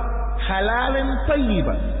الأرض حلالا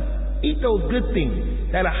طيبا. Eat those good things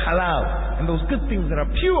that are halal and those good things that are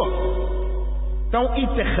pure. Don't eat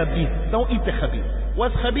the khabith. Don't eat the khabith.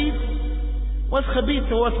 What's khabith? What's khabith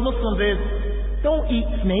to us Muslims is, don't eat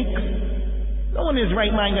snakes. No one in his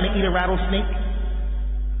right mind going to eat a rattlesnake.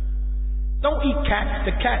 Don't eat cats.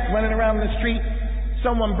 The cat running around the street.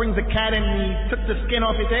 Someone brings a cat in and he took the skin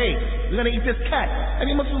off his egg. We're going to eat this cat.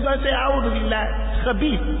 Any Muslims going to say, A'udhu billah,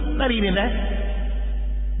 khabith. Not eating that.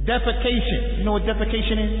 Defecation. You know what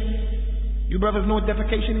defecation is? You brothers know what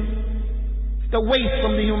defecation is? It's the waste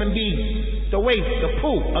from the human being. The waste, the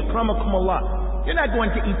poo, akramakumullah. You're not going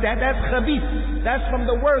to eat that. That's khabith. That's from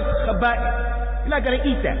the worst khaba'ith. You're not going to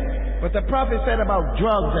eat that. But the Prophet said about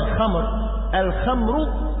drugs and khamr, al-khamru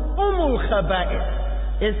umul khaba'ith.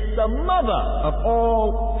 It's the mother of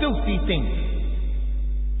all filthy things.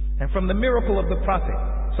 And from the miracle of the Prophet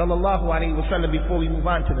sallallahu alaihi wasallam, before we move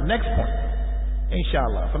on to the next point,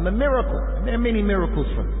 inshallah, from the miracle, and there are many miracles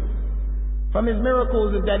from his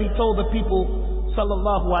miracles is that he told the people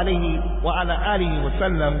sallallahu alaihi wa ala alihi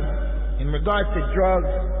wasallam in regards to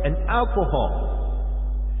drugs and alcohol.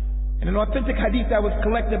 In an authentic hadith that was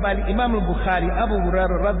collected by the Imam al-Bukhari, Abu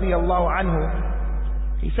Hurairah radiyallahu anhu,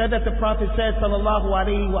 he said that the Prophet said sallallahu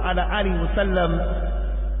alayhi wa ala alihi wa sallam,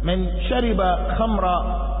 man shariba khamra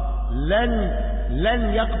lan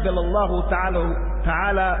yaqbal Allah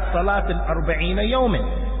ta'ala salatan 40 yawman.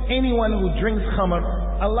 Anyone who drinks khamr,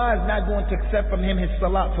 Allah is not going to accept from him his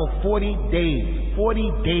salat for 40 days.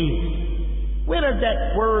 40 days. Where does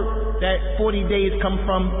that word, that 40 days come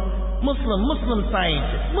from? Muslim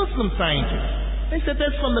scientists. They said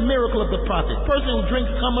that's from the miracle of the Prophet. Person who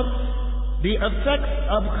drinks khamr, the effects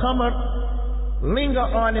of khamr linger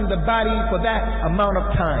on in the body for that amount of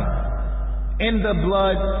time. In the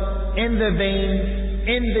blood, in the veins,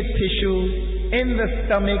 in the tissues, in the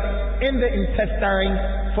stomach, in the intestines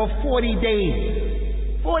for 40 days.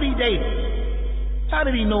 40 days. How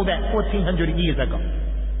did he know that 1400 years ago?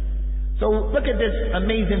 So look at this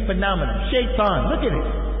amazing phenomenon. Shaitan, look at it.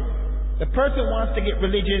 The person wants to get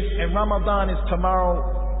religious and Ramadan is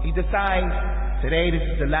tomorrow. He decides, today, this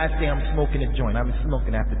is the last day I'm smoking a joint. I've been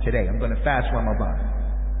smoking after today. I'm going to fast Ramadan.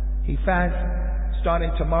 He fasts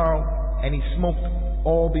starting tomorrow, and he smoked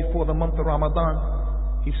all before the month of Ramadan.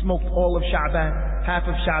 He smoked all of Sha'ban, half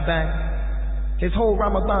of Sha'ban. His whole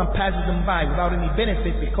Ramadan passes him by without any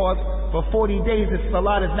benefit because for 40 days his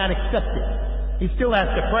salat is not accepted. He still has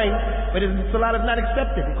to pray, but his salat is not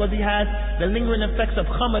accepted because he has the lingering effects of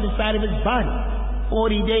khamr inside of his body.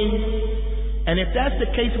 40 days. And if that's the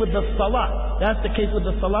case with the salat,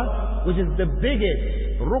 which is the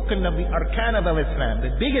biggest rukn of the arkan of Islam,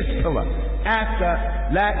 the biggest pillar after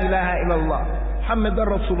La ilaha illallah, Muhammadur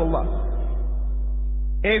Rasulullah.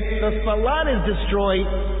 If the salat is destroyed,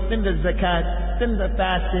 then the zakat, then the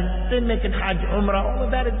fasting, then making hajj, umrah, all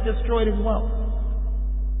of that is destroyed as well.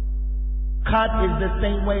 Khat is the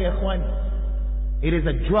same way, ikhwan. It is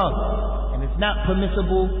a drug, and it's not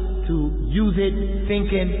permissible to use it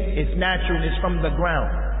thinking it's natural and it's from the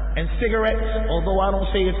ground. And cigarettes, although I don't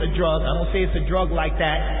say it's a drug, I don't say it's a drug like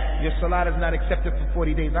that, your salat is not accepted for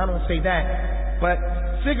 40 days, I don't say that. But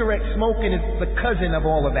cigarette smoking is the cousin of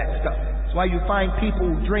all of that stuff. That's why you find people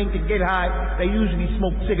who drink and get high, they usually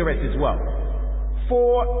smoke cigarettes as well.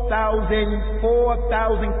 4,000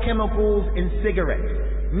 chemicals in cigarettes.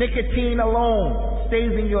 Nicotine alone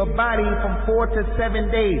stays in your body from 4 to 7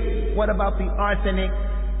 days. What about the arsenic?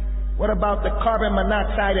 What about the carbon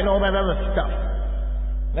monoxide and all that other stuff?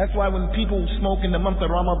 That's why when people smoke in the month of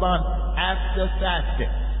Ramadan, after fasting,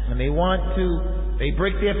 and they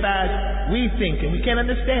break their fast, we think, and we can't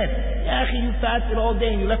understand. Yeah, you fasted all day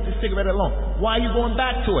and you left the cigarette alone. Why are you going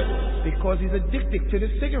back to it? Because he's addicted to the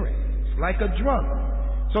cigarette. It's like a drug.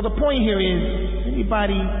 So the point here is,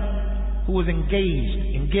 anybody who is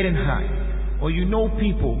engaged in getting high, or you know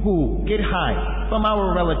people who get high from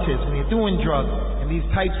our relatives when they're doing drugs and these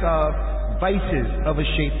types of vices of a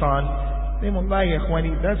shaitan,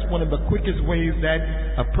 that's one of the quickest ways that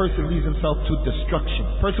a person leads himself to destruction.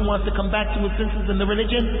 A person wants to come back to his senses in the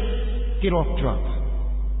religion, get off drugs.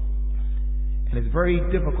 And it's very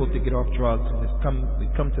difficult to get off drugs. And we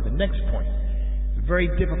come to the next point. It's very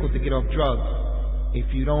difficult to get off drugs if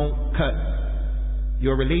you don't cut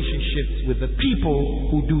your relationships with the people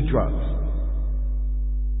who do drugs.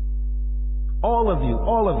 All of you,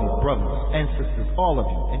 brothers and sisters, all of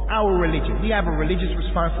you, in our religion, we have a religious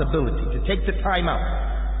responsibility to take the time out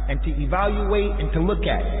and to evaluate and to look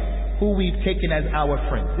at who we've taken as our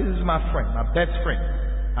friends. This is my friend, my best friend.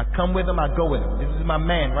 I come with him, I go with him. This is my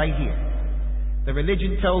man right here. The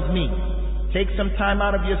religion tells me, take some time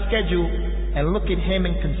out of your schedule and look at him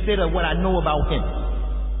and consider what I know about him.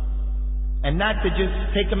 And not to just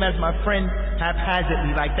take him as my friend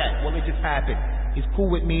haphazardly like that. Well, it just happened. He's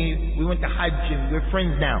cool with me. We went to Hajj and we're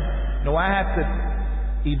friends now. No, I have to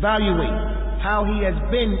evaluate how he has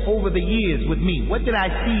been over the years with me. What did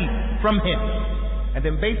I see from him? And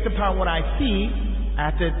then based upon what I see,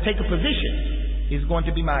 I have to take a position. He's going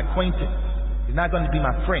to be my acquaintance. He's not going to be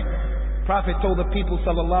my friend. Prophet told the people,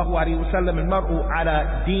 sallallahu alaihi wasallam, al-mar'u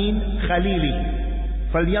ala Deen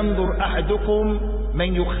khalili. فَلْيَنْظُرْ أَحَدُكُمْ مَنْ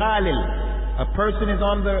يُخَالِلْ. A person is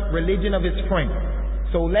on the religion of his friend.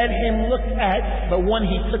 So let him look at the one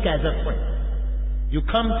he took as a friend. You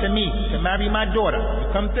come to me to marry my daughter.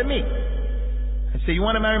 You come to me and say, you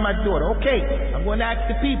want to marry my daughter? Okay, I'm going to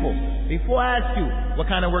ask the people. Before I ask you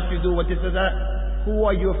what kind of work you do, what this is that, who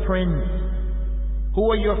are your friends?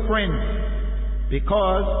 Who are your friends?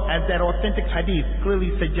 Because, as that authentic hadith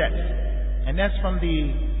clearly suggests, and that's from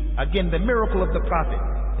the miracle of the Prophet.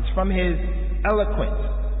 It's from his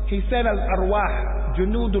eloquence. He said, al-arwah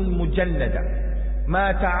junudun mujallada.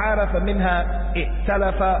 ما تعارف منها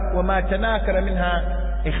ائتلف وما تناكر منها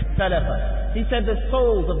اختلف. He said the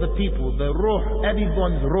souls of the people, the ruh,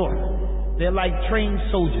 everyone's ruh, they're like trained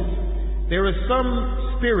soldiers. There is some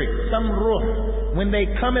spirit, some ruh, when they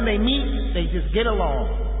come and they meet, they just get along,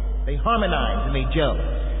 they harmonize and they gel.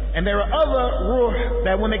 And there are other ruh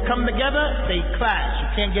that when they come together, they clash,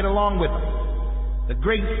 you can't get along with them. The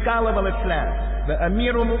great scholar of Islam, the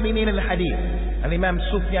Amir al-Mu'mineen al-Hadith, al-Imam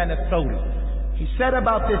Sufyan al-Thawri, he said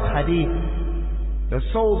about this hadith, the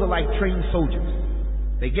souls are like trained soldiers.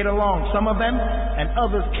 They get along, some of them, and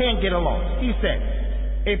others can't get along. He said,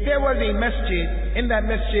 if there was a masjid, in that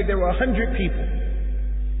masjid there were 100 people.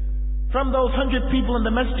 From those 100 people in the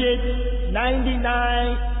masjid,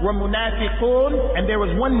 99 were munafiqun, and there was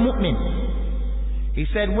one mu'min. He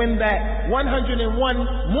said, when that 101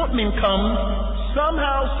 mu'min comes,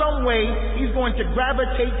 somehow, some way, he's going to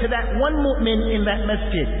gravitate to that one mu'min in that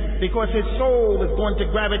masjid. Because his soul is going to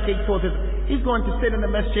gravitate towards his... He's going to sit in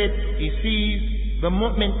the masjid, he sees the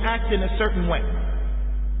mu'min act in a certain way.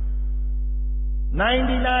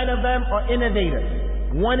 99 of them are innovators.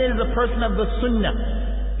 One is a person of the sunnah.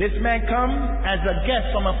 This man comes as a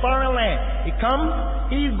guest from a foreign land. He comes,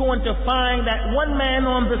 he's going to find that one man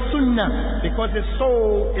on the sunnah, because his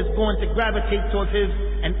soul is going to gravitate towards his,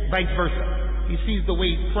 and vice versa. He sees the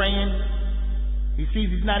way he's praying. He sees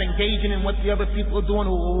he's not engaging in what the other people are doing,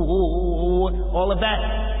 all of that.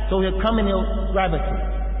 So he'll come and he'll gravitate.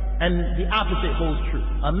 And the opposite holds true.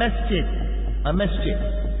 A masjid.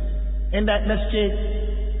 In that masjid,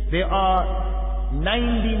 there are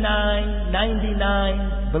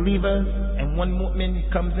 99 believers, and one mu'min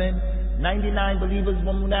comes in. 99 believers,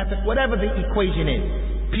 one munafiq, whatever the equation is.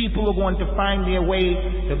 People are going to find their way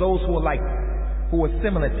to those who are like them, who are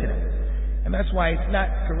similar to them. And that's why it's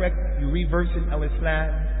not correct you reversing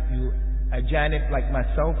al-Islam, you ajanib like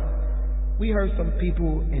myself. We heard some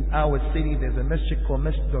people in our city, there's a masjid called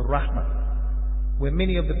Masjid al-Rahmah, where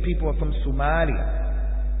many of the people are from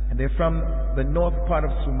Somalia, and they're from the north part of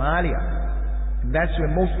Somalia, and that's where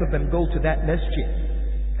most of them go to that masjid.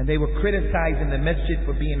 And they were criticizing the masjid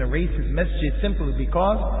for being a racist masjid simply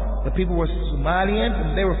because the people were Somalians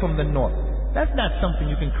and they were from the north. That's not something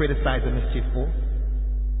you can criticize a masjid for.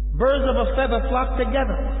 Birds of a feather flock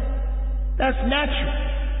together. That's natural.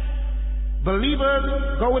 Believers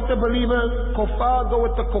go with the believers, kuffar go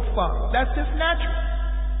with the kuffar. That's just natural.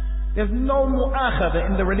 There's no mu'akhadha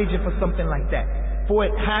in the religion for something like that. For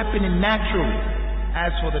it happening naturally.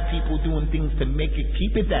 As for the people doing things to make it,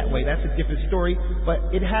 keep it that way, that's a different story, but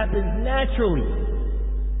it happens naturally.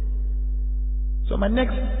 So my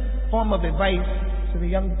next form of advice to the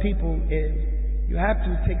young people is, you have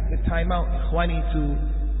to take the time out, ikhwani, to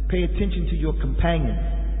pay attention to your companions.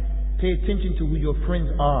 Pay attention to who your friends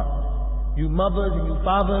are. You mothers and you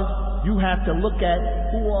fathers, you have to look at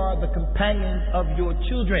who are the companions of your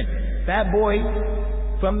children. That boy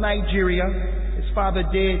from Nigeria, his father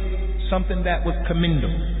did something that was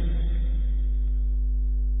commendable.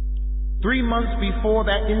 3 months before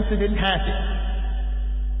that incident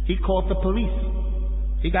happened, he called the police.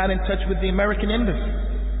 He got in touch with the American embassy.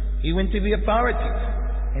 He went to the authorities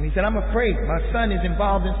and he said, I'm afraid my son is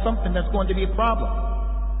involved in something that's going to be a problem.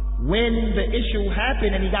 When the issue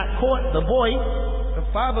happened and he got caught, the boy, the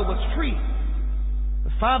father was free.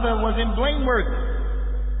 The father wasn't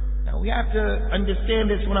blameworthy. Now we have to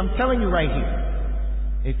understand this when I'm telling you right here.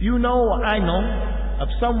 If you know or I know of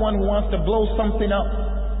someone who wants to blow something up,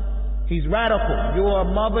 he's radical. You're a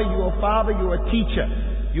mother, you're a father, you're a teacher,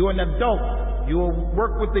 you're an adult, you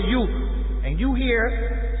work with the youth, and you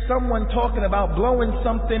hear someone talking about blowing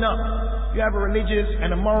something up, you have a religious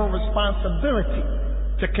and a moral responsibility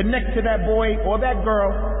to connect to that boy or that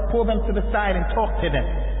girl, pull them to the side and talk to them,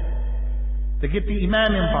 to get the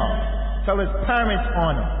imam involved, tell his parents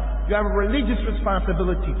on him. You have a religious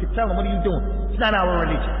responsibility to tell him, what are you doing? It's not our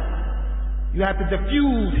religion. You have to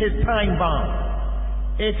defuse his time bomb.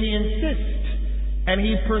 If he insists and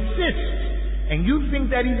he persists and you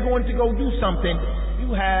think that he's going to go do something,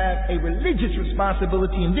 you have a religious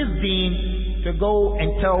responsibility in this deen to go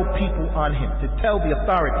and tell people on him, to tell the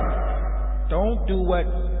authorities. Don't do what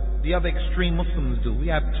the other extreme Muslims do. We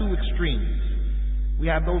have two extremes. We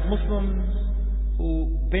have those Muslims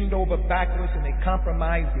who bend over backwards and they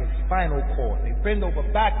compromise their spinal cord. They bend over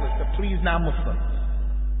backwards to please non-Muslims.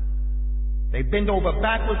 They bend over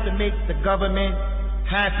backwards to make the government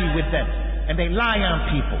happy with them. And they lie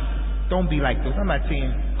on people. Don't be like those. I'm not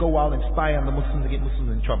saying go out and spy on the Muslims and get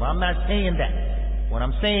Muslims in trouble. I'm not saying that. What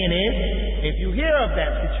I'm saying is, if you hear of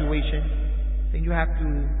that situation, then you have to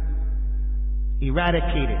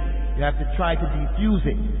eradicate it. You have to try to defuse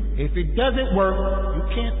it. If it doesn't work, you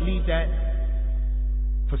can't leave that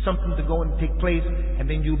for something to go and take place, and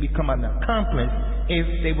then you become an accomplice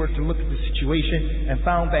if they were to look at the situation and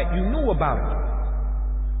found that you knew about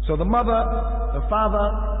it. So the mother, the father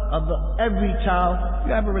of every child,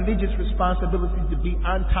 you have a religious responsibility to be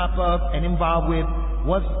on top of and involved with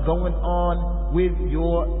what's going on with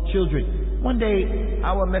your children. One day,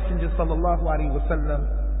 our Messenger sallallahu alaihi wasallam,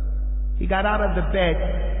 he got out of the bed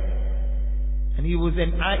and he was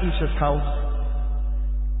in Aisha's house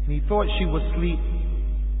and he thought she was asleep.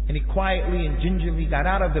 And he quietly and gingerly got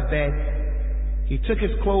out of the bed. He took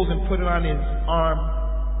his clothes and put it on his arm.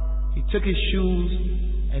 He took his shoes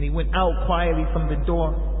and he went out quietly from the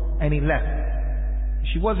door and he left.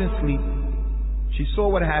 She wasn't asleep. She saw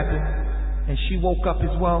what happened and she woke up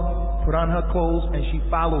as well, put on her clothes, and she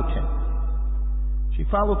followed him. She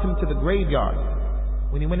followed him to the graveyard.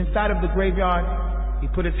 When he went inside of the graveyard, he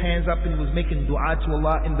put his hands up and he was making dua to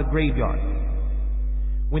Allah in the graveyard.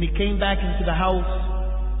 When he came back into the house,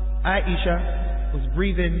 Aisha was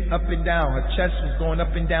breathing up and down. Her chest was going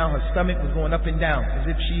up and down. Her stomach was going up and down as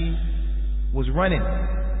if she was running.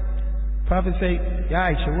 Prophet said,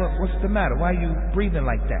 Ya Aisha, what's the matter? Why are you breathing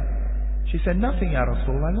like that? She said, nothing, Ya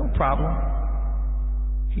Rasulullah, no problem.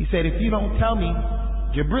 He said, if you don't tell me,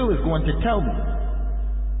 Jibril is going to tell me.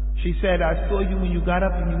 She said, I saw you when you got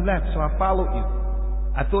up and you left, so I followed you.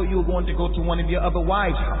 I thought you were going to go to one of your other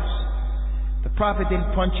wives' house. The Prophet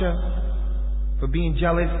didn't punch her for being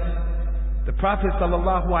jealous. The Prophet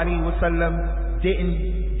sallallahu alaihi wasallam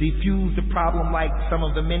didn't defuse the problem like some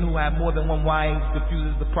of the men who have more than one wife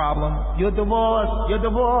diffuses the problem. You're divorced, you're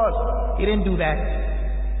divorced. He didn't do that.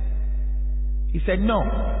 He said, no.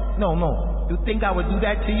 You think I would do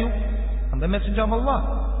that to you? I'm the messenger of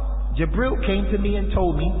Allah. Jibril came to me and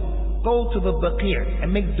told me, go to the Baqir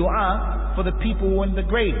and make dua for the people who are in the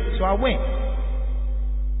grave. So I went.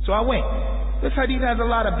 This hadith has a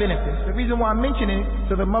lot of benefits. The reason why I'm mentioning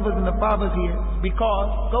it to the mothers and the fathers here is because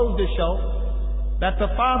it goes to show that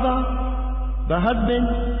the father, the husband,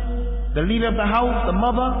 the leader of the house, the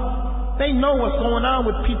mother, they know what's going on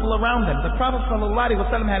with people around them. The Prophet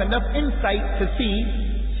ﷺ had enough insight to see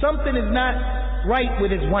something is not right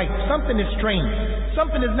with his wife. Something is strange.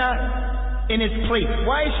 Something is not in its place.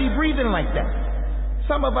 Why is she breathing like that?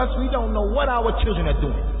 Some of us, we don't know what our children are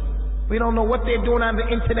doing. We don't know what they're doing on the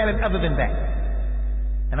internet and other than that.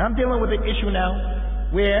 And I'm dealing with an issue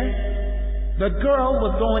now where the girl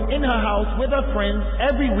was going in her house with her friends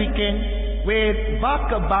every weekend with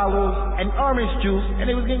vodka bottles and orange juice, and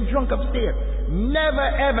they was getting drunk upstairs. Never,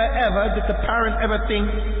 ever, ever did the parents ever think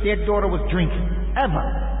their daughter was drinking. Ever.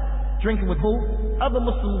 Drinking with who? Other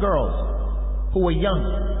Muslim girls who were young.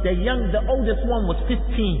 The oldest one was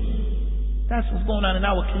 15. That's what's going on in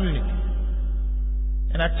our community.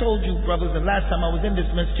 And I told you, brothers, the last time I was in this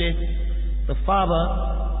masjid, the father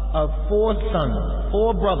of 4 sons,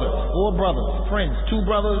 4 brothers, friends, 2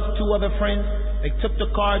 brothers, 2 other friends. They took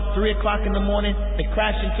the car at 3 o'clock in the morning. They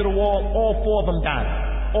crashed into the wall. All 4 of them died.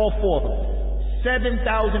 All 4 of them. 7,000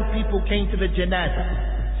 people came to the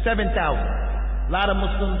janazah. 7,000. A lot of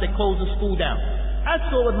Muslims, they closed the school down. I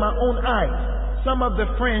saw with my own eyes some of the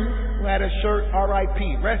friends who had a shirt,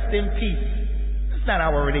 R.I.P., rest in peace. That's not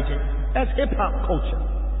our religion. That's hip-hop culture.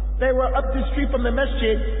 They were up the street from the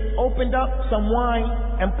masjid, opened up some wine,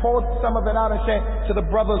 and poured some of it out and said to the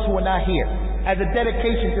brothers who are not here, as a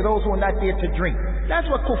dedication to those who are not there to drink. That's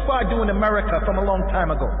what kuffar do in America from a long time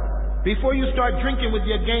ago. Before you start drinking with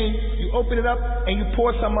your game, you open it up and you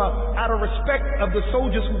pour some up out of respect of the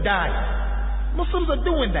soldiers who died. Muslims are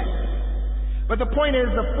doing that. But the point is,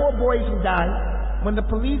 the 4 boys who died, when the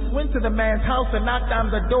police went to the man's house and knocked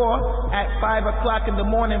on the door at 5 o'clock in the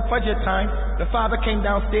morning, Fajr time, the father came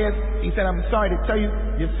downstairs. He said, "I'm sorry to tell you,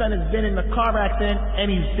 your son has been in a car accident and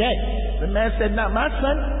he's dead." The man said, "Not my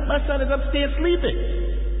son. My son is upstairs sleeping."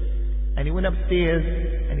 And he went upstairs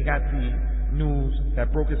and he got the news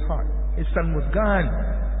that broke his heart. His son was gone.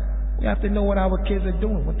 We have to know what our kids are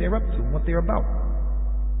doing, what they're up to, what they're about.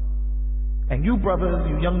 And you brothers,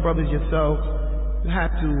 you young brothers yourselves, you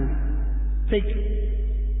have to take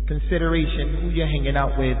consideration who you're hanging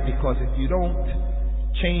out with, because if you don't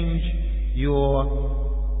change your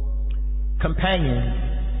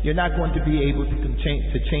companions, you're not going to be able to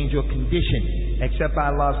change your condition except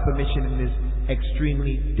by Allah's permission, and it is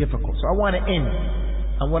extremely difficult. So I want to end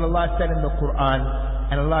on what Allah said in the Qur'an,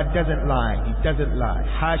 and Allah doesn't lie. He doesn't lie.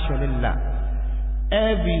 Hasha lillah.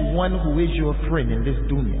 Everyone who is your friend in this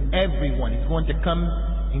dunya, everyone is going to come,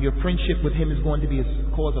 and your friendship with him is going to be a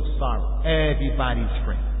cause of sorrow. Everybody's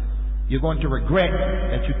friend. You're going to regret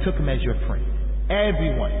that you took him as your friend.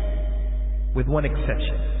 Everyone, with one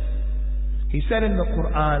exception. He said in the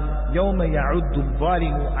Qur'an, يَوْمَ يَعُدُّ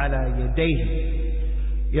الظَّالِمُ عَلَى يَدَيْهِ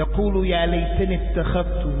يَقُولُ يَا لَيْتَنِي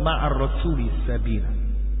اتَّخَذْتُ مَعَ الرَّسُولِ سَبِيلًا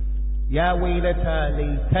يَا وَيْلَتَى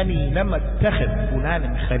لَيْتَنِي لَمْ أَتَّخِذْ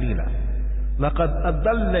فُلَانًا خَلِيلًا لَقَدْ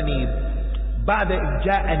أَضَلَّنِي بَعْدَ إِذْ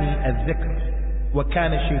جَاءَنِي الذِّكْرُ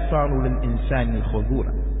وَكَانَ الشَّيْطَانُ لِلْإِنسَانِ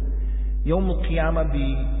خَذُورًا. Yawm al-Qiyamah,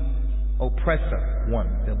 the oppressor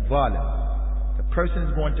one, the zalim, the person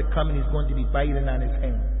is going to come and he's going to be biting on his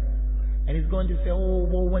hand. And he's going to say, "Oh,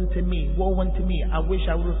 woe unto me, woe unto me. I wish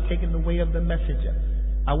I would have taken the way of the messenger.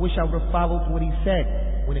 I wish I would have followed what he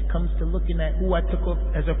said when it comes to looking at who I took up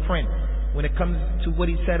as a friend, when it comes to what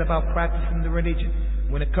he said about practicing the religion,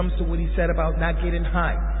 when it comes to what he said about not getting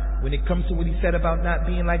high, when it comes to what he said about not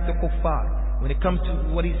being like the kuffar, when it comes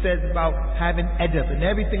to what he says about having adab and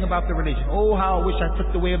everything about the religion. Oh, how I wish I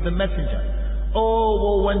took the way of the messenger. Oh,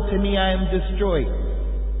 woe unto me, I am destroyed,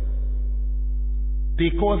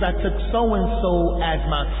 because I took so-and-so as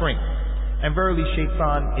my friend." And verily,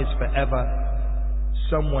 shaitan is forever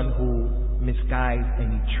someone who misguides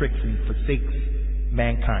and he tricks and he forsakes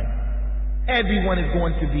mankind. Everyone is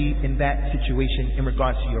going to be in that situation in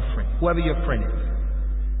regards to your friend, whoever your friend is.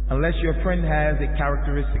 Unless your friend has a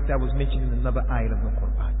characteristic that was mentioned in another ayat of the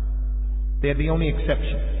Qur'an. They're the only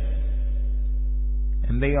exception.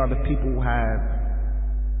 And they are the people who have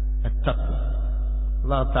a taqwa.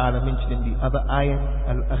 Allah Ta'ala mentioned in the other ayat,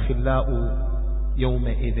 Al-akhillau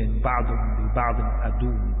yawma idhin ba'dhum bi ba'dhin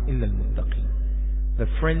aduwwun illa al-muttaqin. The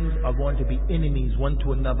friends are going to be enemies one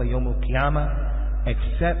to another Yawm al-Qiyamah,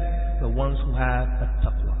 except the ones who have a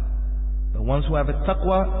taqwa. The ones who have a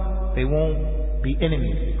taqwa, they won't be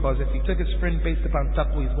enemies, because if he took his friend based upon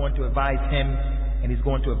taqwa, he's going to advise him and he's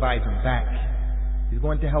going to advise him back. He's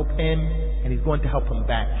going to help him and he's going to help him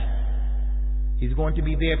back. He's going to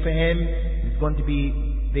be there for him. He's going to be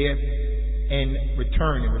there in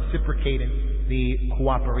return and reciprocating the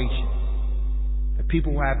cooperation. The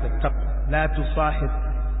people who have the taqwa. لا تصاحب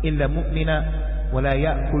إلا مؤمنا ولا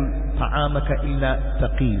يأكل طعامك إلا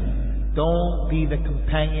تقي. Don't be the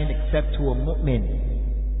companion except to a mu'min.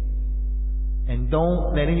 And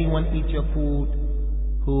don't let anyone eat your food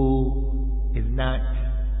who is not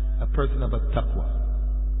a person of a taqwa.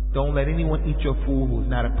 Don't let anyone eat your food who is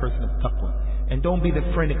not a person of taqwa. And don't be the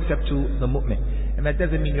friend except to the mu'min. And that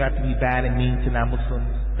doesn't mean you have to be bad and mean to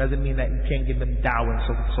non-Muslims. Doesn't mean that you can't give them dawah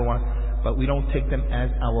and so on. But we don't take them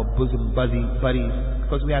as our bosom buddies,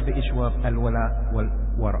 because we have the issue of al-wala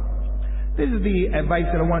wal-wara. This is the advice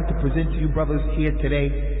that I want to present to you brothers here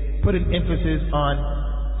today. Put an emphasis on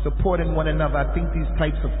supporting one another. I think these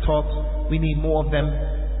types of talks, we need more of them,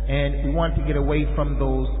 and we want to get away from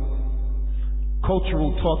those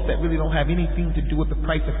cultural talks that really don't have anything to do with the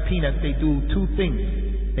price of peanuts. They do two things.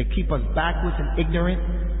 They keep us backwards and ignorant,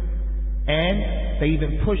 and they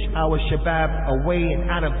even push our shabab away and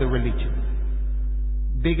out of the religion.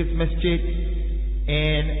 Biggest masjid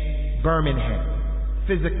in Birmingham,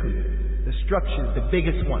 physically, the structures, the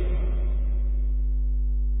biggest one.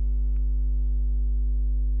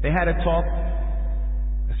 They had a talk,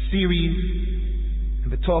 a series,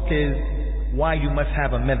 and the talk is why you must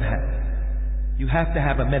have a madhab. You have to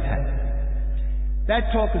have a madhab.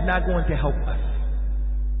 That talk is not going to help us.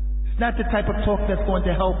 It's not the type of talk that's going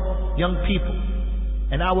to help young people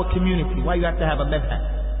and our community. Why you have to have a madhab.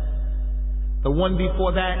 The one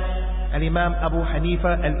before that, Al-Imam Abu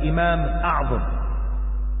Hanifa, Al-Imam A'zam.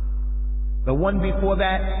 The one before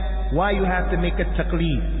that, why you have to make a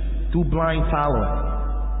taqleed, do blind following.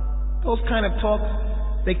 Those kind of talks,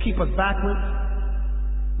 they keep us backwards.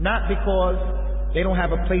 Not because they don't have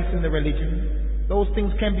a place in the religion. Those things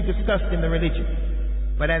can be discussed in the religion.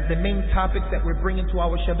 But as the main topics that we're bringing to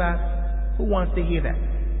our Shabbat, who wants to hear that?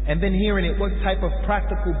 And then hearing it, what type of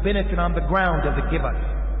practical benefit on the ground does it give us?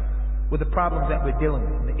 With the problems that we're dealing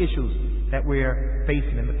with, the issues that we're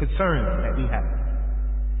facing, and the concerns that we have.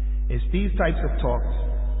 It's these types of talks,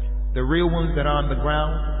 the real ones that are on the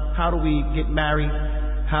ground. How do we get married?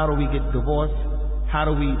 How do we get divorced? How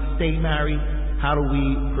do we stay married? How do we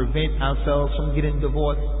prevent ourselves from getting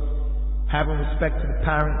divorced? Having respect to the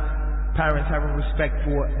parents having respect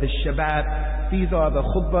for the shabab. These are the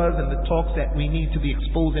khutbahs and the talks that we need to be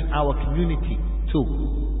exposing our community to.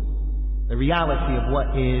 The reality of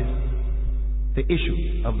what is the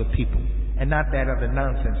issue of the people, and not that other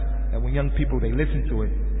nonsense that when young people, they listen to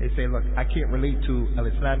it, they say, look, I can't relate to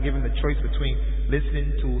Al-Islam. Given the choice between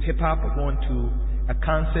listening to hip-hop or going to a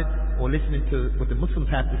concert or listening to what the Muslims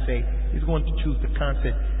have to say, he's going to choose the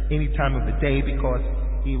concert any time of the day because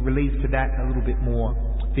he relates to that a little bit more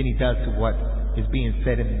than he does to what is being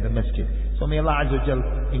said in the masjid. So may Allah Azza wa Jal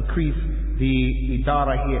increase the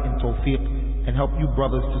idara here in Tawfiq and help you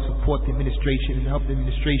brothers to support the administration and help the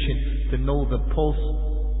administration to know the pulse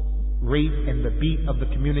rate and the beat of the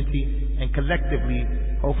community, and collectively,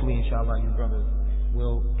 hopefully inshallah, you brothers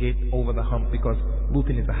will get over the hump, because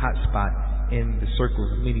Luton is a hot spot in the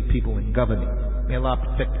circles of many people in government. May Allah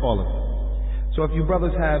protect all of them. So if you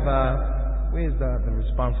brothers have, where's the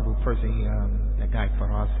responsible person here, that guy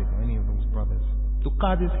Farasik, or any of those brothers?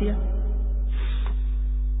 Duqad is here?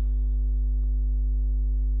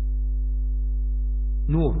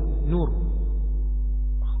 Noor.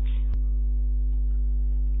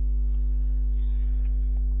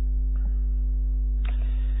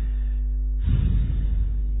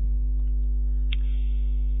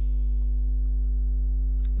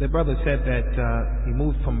 The brother said that he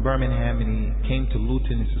moved from Birmingham and he came to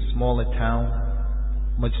Luton. It's a smaller town,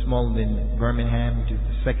 much smaller than Birmingham, which is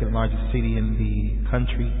the second largest city in the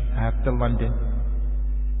country after London.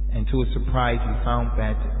 And to his surprise, he found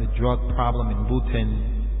that the drug problem in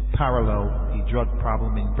Luton paralleled the drug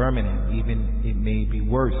problem in Birmingham. Even it may be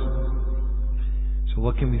worse. So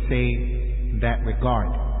what can we say in that regard?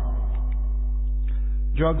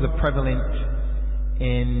 Drugs are prevalent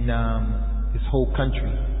in this whole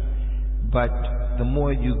country, but the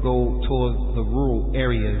more you go towards the rural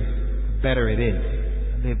areas, the better it is.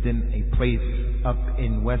 I lived in a place up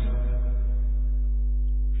in West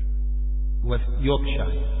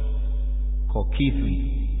Yorkshire called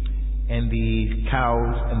Keithley, and the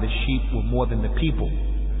cows and the sheep were more than the people,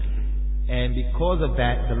 and because of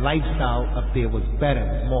that, the lifestyle up there was better,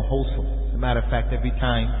 it was more wholesome. As a matter of fact, every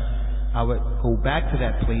time I would go back to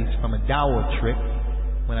that place from a dawah trip,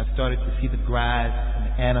 when I started to see the grass and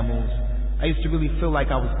the animals, I used to really feel like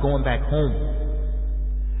I was going back home.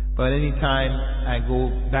 But anytime I go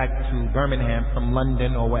back to Birmingham from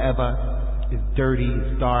London or wherever, it's dirty,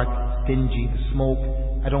 it's dark, it's dingy, the smoke,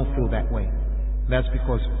 I don't feel that way. That's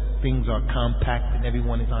because things are compact and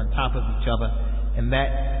everyone is on top of each other, and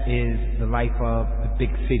that is the life of the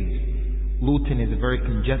big cities. Luton is a very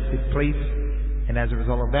congested place, and as a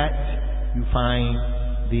result of that, you find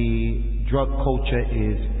the drug culture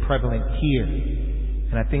is prevalent here.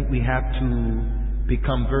 And I think we have to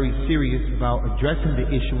become very serious about addressing the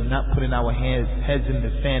issue and not putting our heads in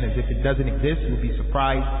the sand as if it doesn't exist. You'll be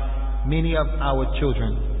surprised. Many of our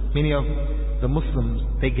children, many of the Muslims,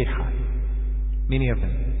 they get high. Many of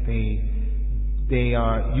them. They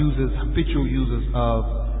are users, habitual users of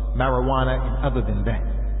marijuana and other than that.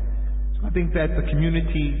 So I think that the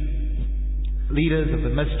community leaders of the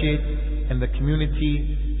masjid and the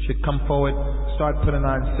community should come forward, start putting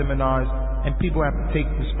on seminars, and people have to take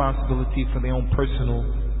responsibility for their own personal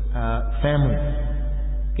families,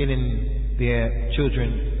 getting their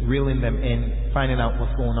children, reeling them in, finding out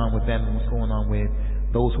what's going on with them and what's going on with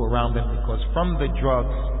those who are around them, because from the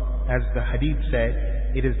drugs, as the hadith said,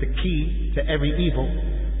 it is the key to every evil.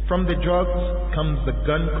 From the drugs comes the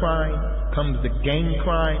gun crime, comes the gang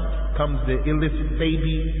crime, comes the illicit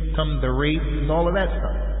baby, comes the rape, and all of that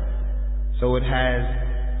stuff. So it has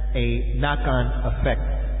a knock-on effect,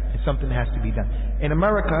 and something has to be done. In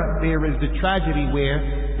America, there is the tragedy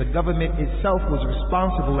where the government itself was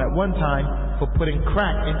responsible at one time for putting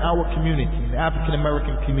crack in our community, the African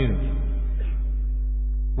American community,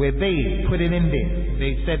 where they put it in there.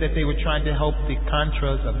 They said that they were trying to help the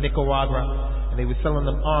Contras of Nicaragua, and they were selling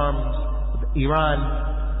them arms.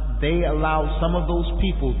 Iran, they allowed some of those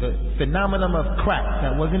people, the phenomenon of crack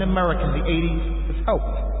that was in America in the 80s, was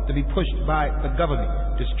helped to be pushed by the government,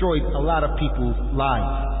 destroyed a lot of people's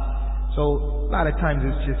lives. So a lot of times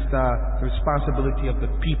it's just the responsibility of the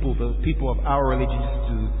people of our religions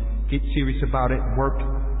to get serious about it, work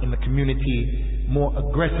in the community more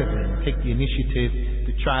aggressively, and take the initiative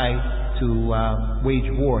to try to wage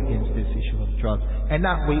war against this issue of drugs, and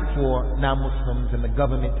not wait for non-Muslims and the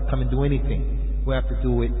government to come and do anything. We have to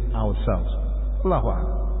do it ourselves. Allahu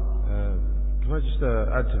Akbar. Can I just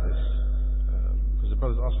add to this? Because the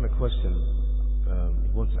brother's asking a question,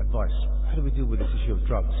 he wants advice. How do we deal with this issue of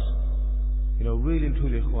drugs? You know, really and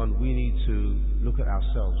truly, Ikhwan, we need to look at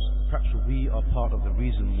ourselves. Perhaps we are part of the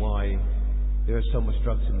reason why there is so much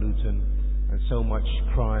drugs in Luton, and so much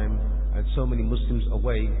crime, and so many Muslims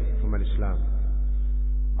away from Islam.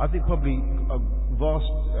 I think probably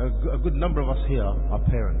a good number of us here are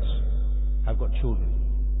parents, have got children.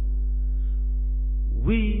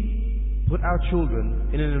 We put our children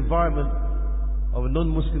in an environment of a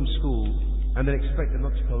non-Muslim school and then expect them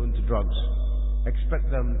not to go into drugs,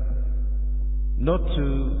 expect them not to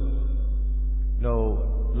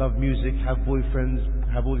love music, have boyfriends,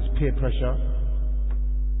 have all this peer pressure.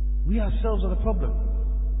 We ourselves are the problem.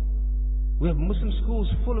 We have Muslim schools,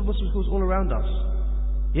 full of Muslim schools all around us.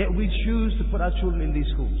 Yet we choose to put our children in these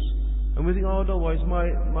schools. And we think, oh, no worries, my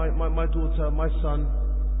daughter, my son,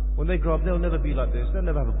 when they grow up, they'll never be like this. They'll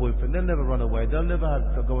never have a boyfriend. They'll never run away. They'll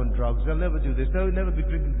never go on drugs. They'll never do this. They'll never be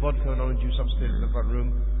drinking vodka and orange juice upstairs in the front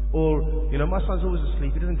room. Or, my son's always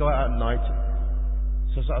asleep. He doesn't go out at night.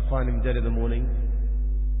 So I start finding him dead in the morning.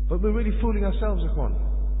 But we're really fooling ourselves, Ikhwan.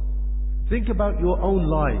 Think about your own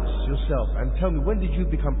lives, yourself, and tell me, when did you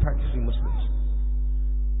become practicing Muslims?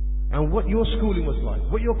 And what your schooling was like,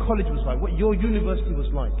 what your college was like, what your university was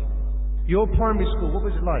like, your primary school, what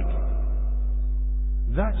was it like?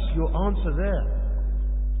 That's your answer there.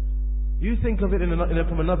 You think of it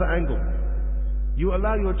from another angle. You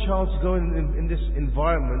allow your child to go in this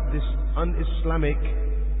environment, this un-Islamic,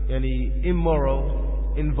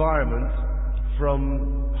 immoral environment,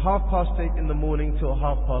 from 8:30 in the morning till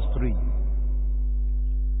 3:30.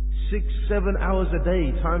 6-7 hours a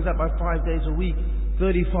day, times that by 5 days a week,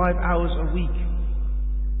 35 hours a week.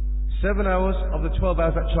 7 hours of the 12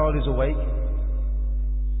 hours that child is awake.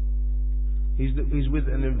 He's with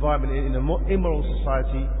an environment in an immoral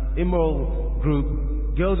society, immoral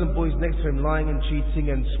group, girls and boys next to him lying and cheating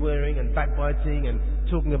and swearing and backbiting and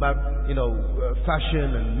talking about,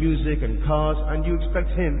 fashion and music and cars, and you expect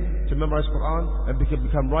him to memorize Qur'an and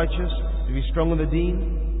become righteous, to be strong on the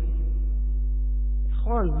Deen?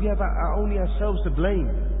 We have only ourselves to blame.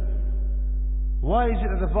 Why is it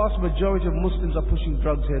that the vast majority of Muslims are pushing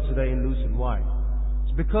drugs here today in Luton? Why?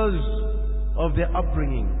 It's because of their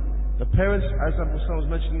upbringing. The parents, as Usamah was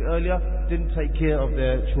mentioning earlier, didn't take care of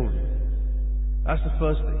their children. That's the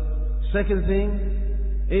first thing. Second thing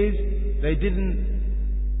is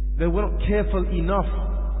they weren't careful enough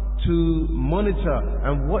to monitor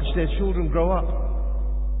and watch their children grow up.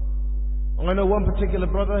 I know one particular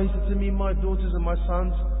brother, he said to me, my daughters and my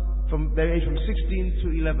sons, they age from 16 to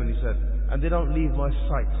 11, he said, and they don't leave my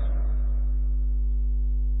sight.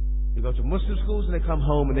 They go to Muslim schools and they come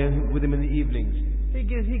home and they're with him in the evenings. He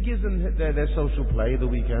gives them their social play, the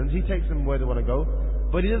weekends. He takes them where they want to go,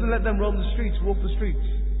 but he doesn't let them roam the streets, walk the streets.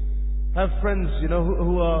 Have friends, who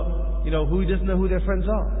he doesn't know who their friends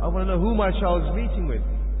are. I want to know who my child is meeting with.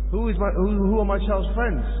 Who are my child's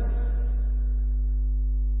friends?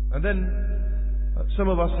 And then some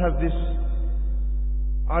of us have this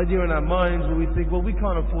idea in our minds where we think, well, we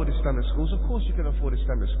can't afford Islamic schools. Of course you can afford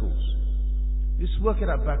Islamic schools. Just work it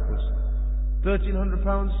out backwards.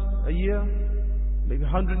 £1,300 a year, maybe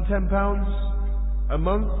 £110 a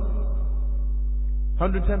month.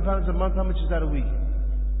 £110 a month, how much is that a week?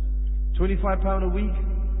 £25 a week?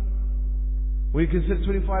 Will you consider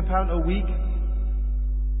 £25 a week?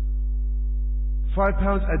 £5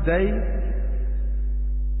 a day?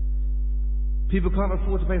 People can't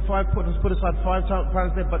afford to put aside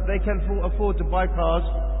 £5 a day, but they can afford to buy cars,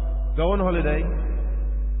 go on holiday.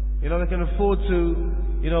 You know, they can afford to,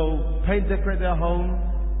 paint, decorate their home.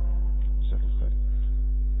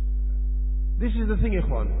 This is the thing,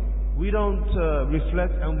 ikhwan. We don't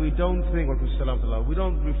reflect and we don't think, we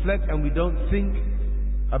don't reflect and we don't think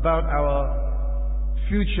about our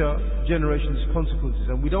future generations' consequences,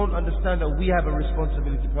 and we don't understand that we have a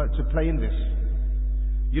responsibility to play in this.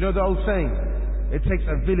 You know the old saying, it takes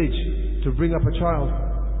a village to bring up a child.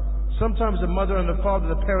 Sometimes the mother and the father,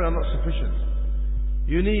 the parent, are not sufficient.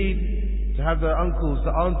 You need to have the uncles,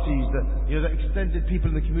 the aunties, the extended people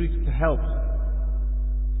in the community to help.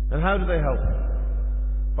 And how do they help?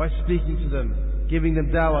 By speaking to them, giving them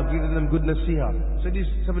dawah, giving them good nasihah. So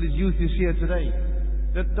some of these youth you see here today,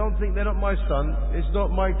 that don't think they're not my son, it's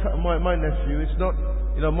not my nephew, it's not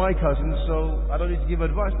my cousin, so I don't need to give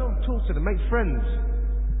advice. No, talk to them, make friends.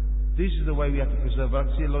 This is the way we have to preserve. I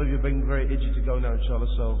see a lot of you being very itchy to go now, inshallah.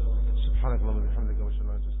 So, subhanakallah wa bihamdika.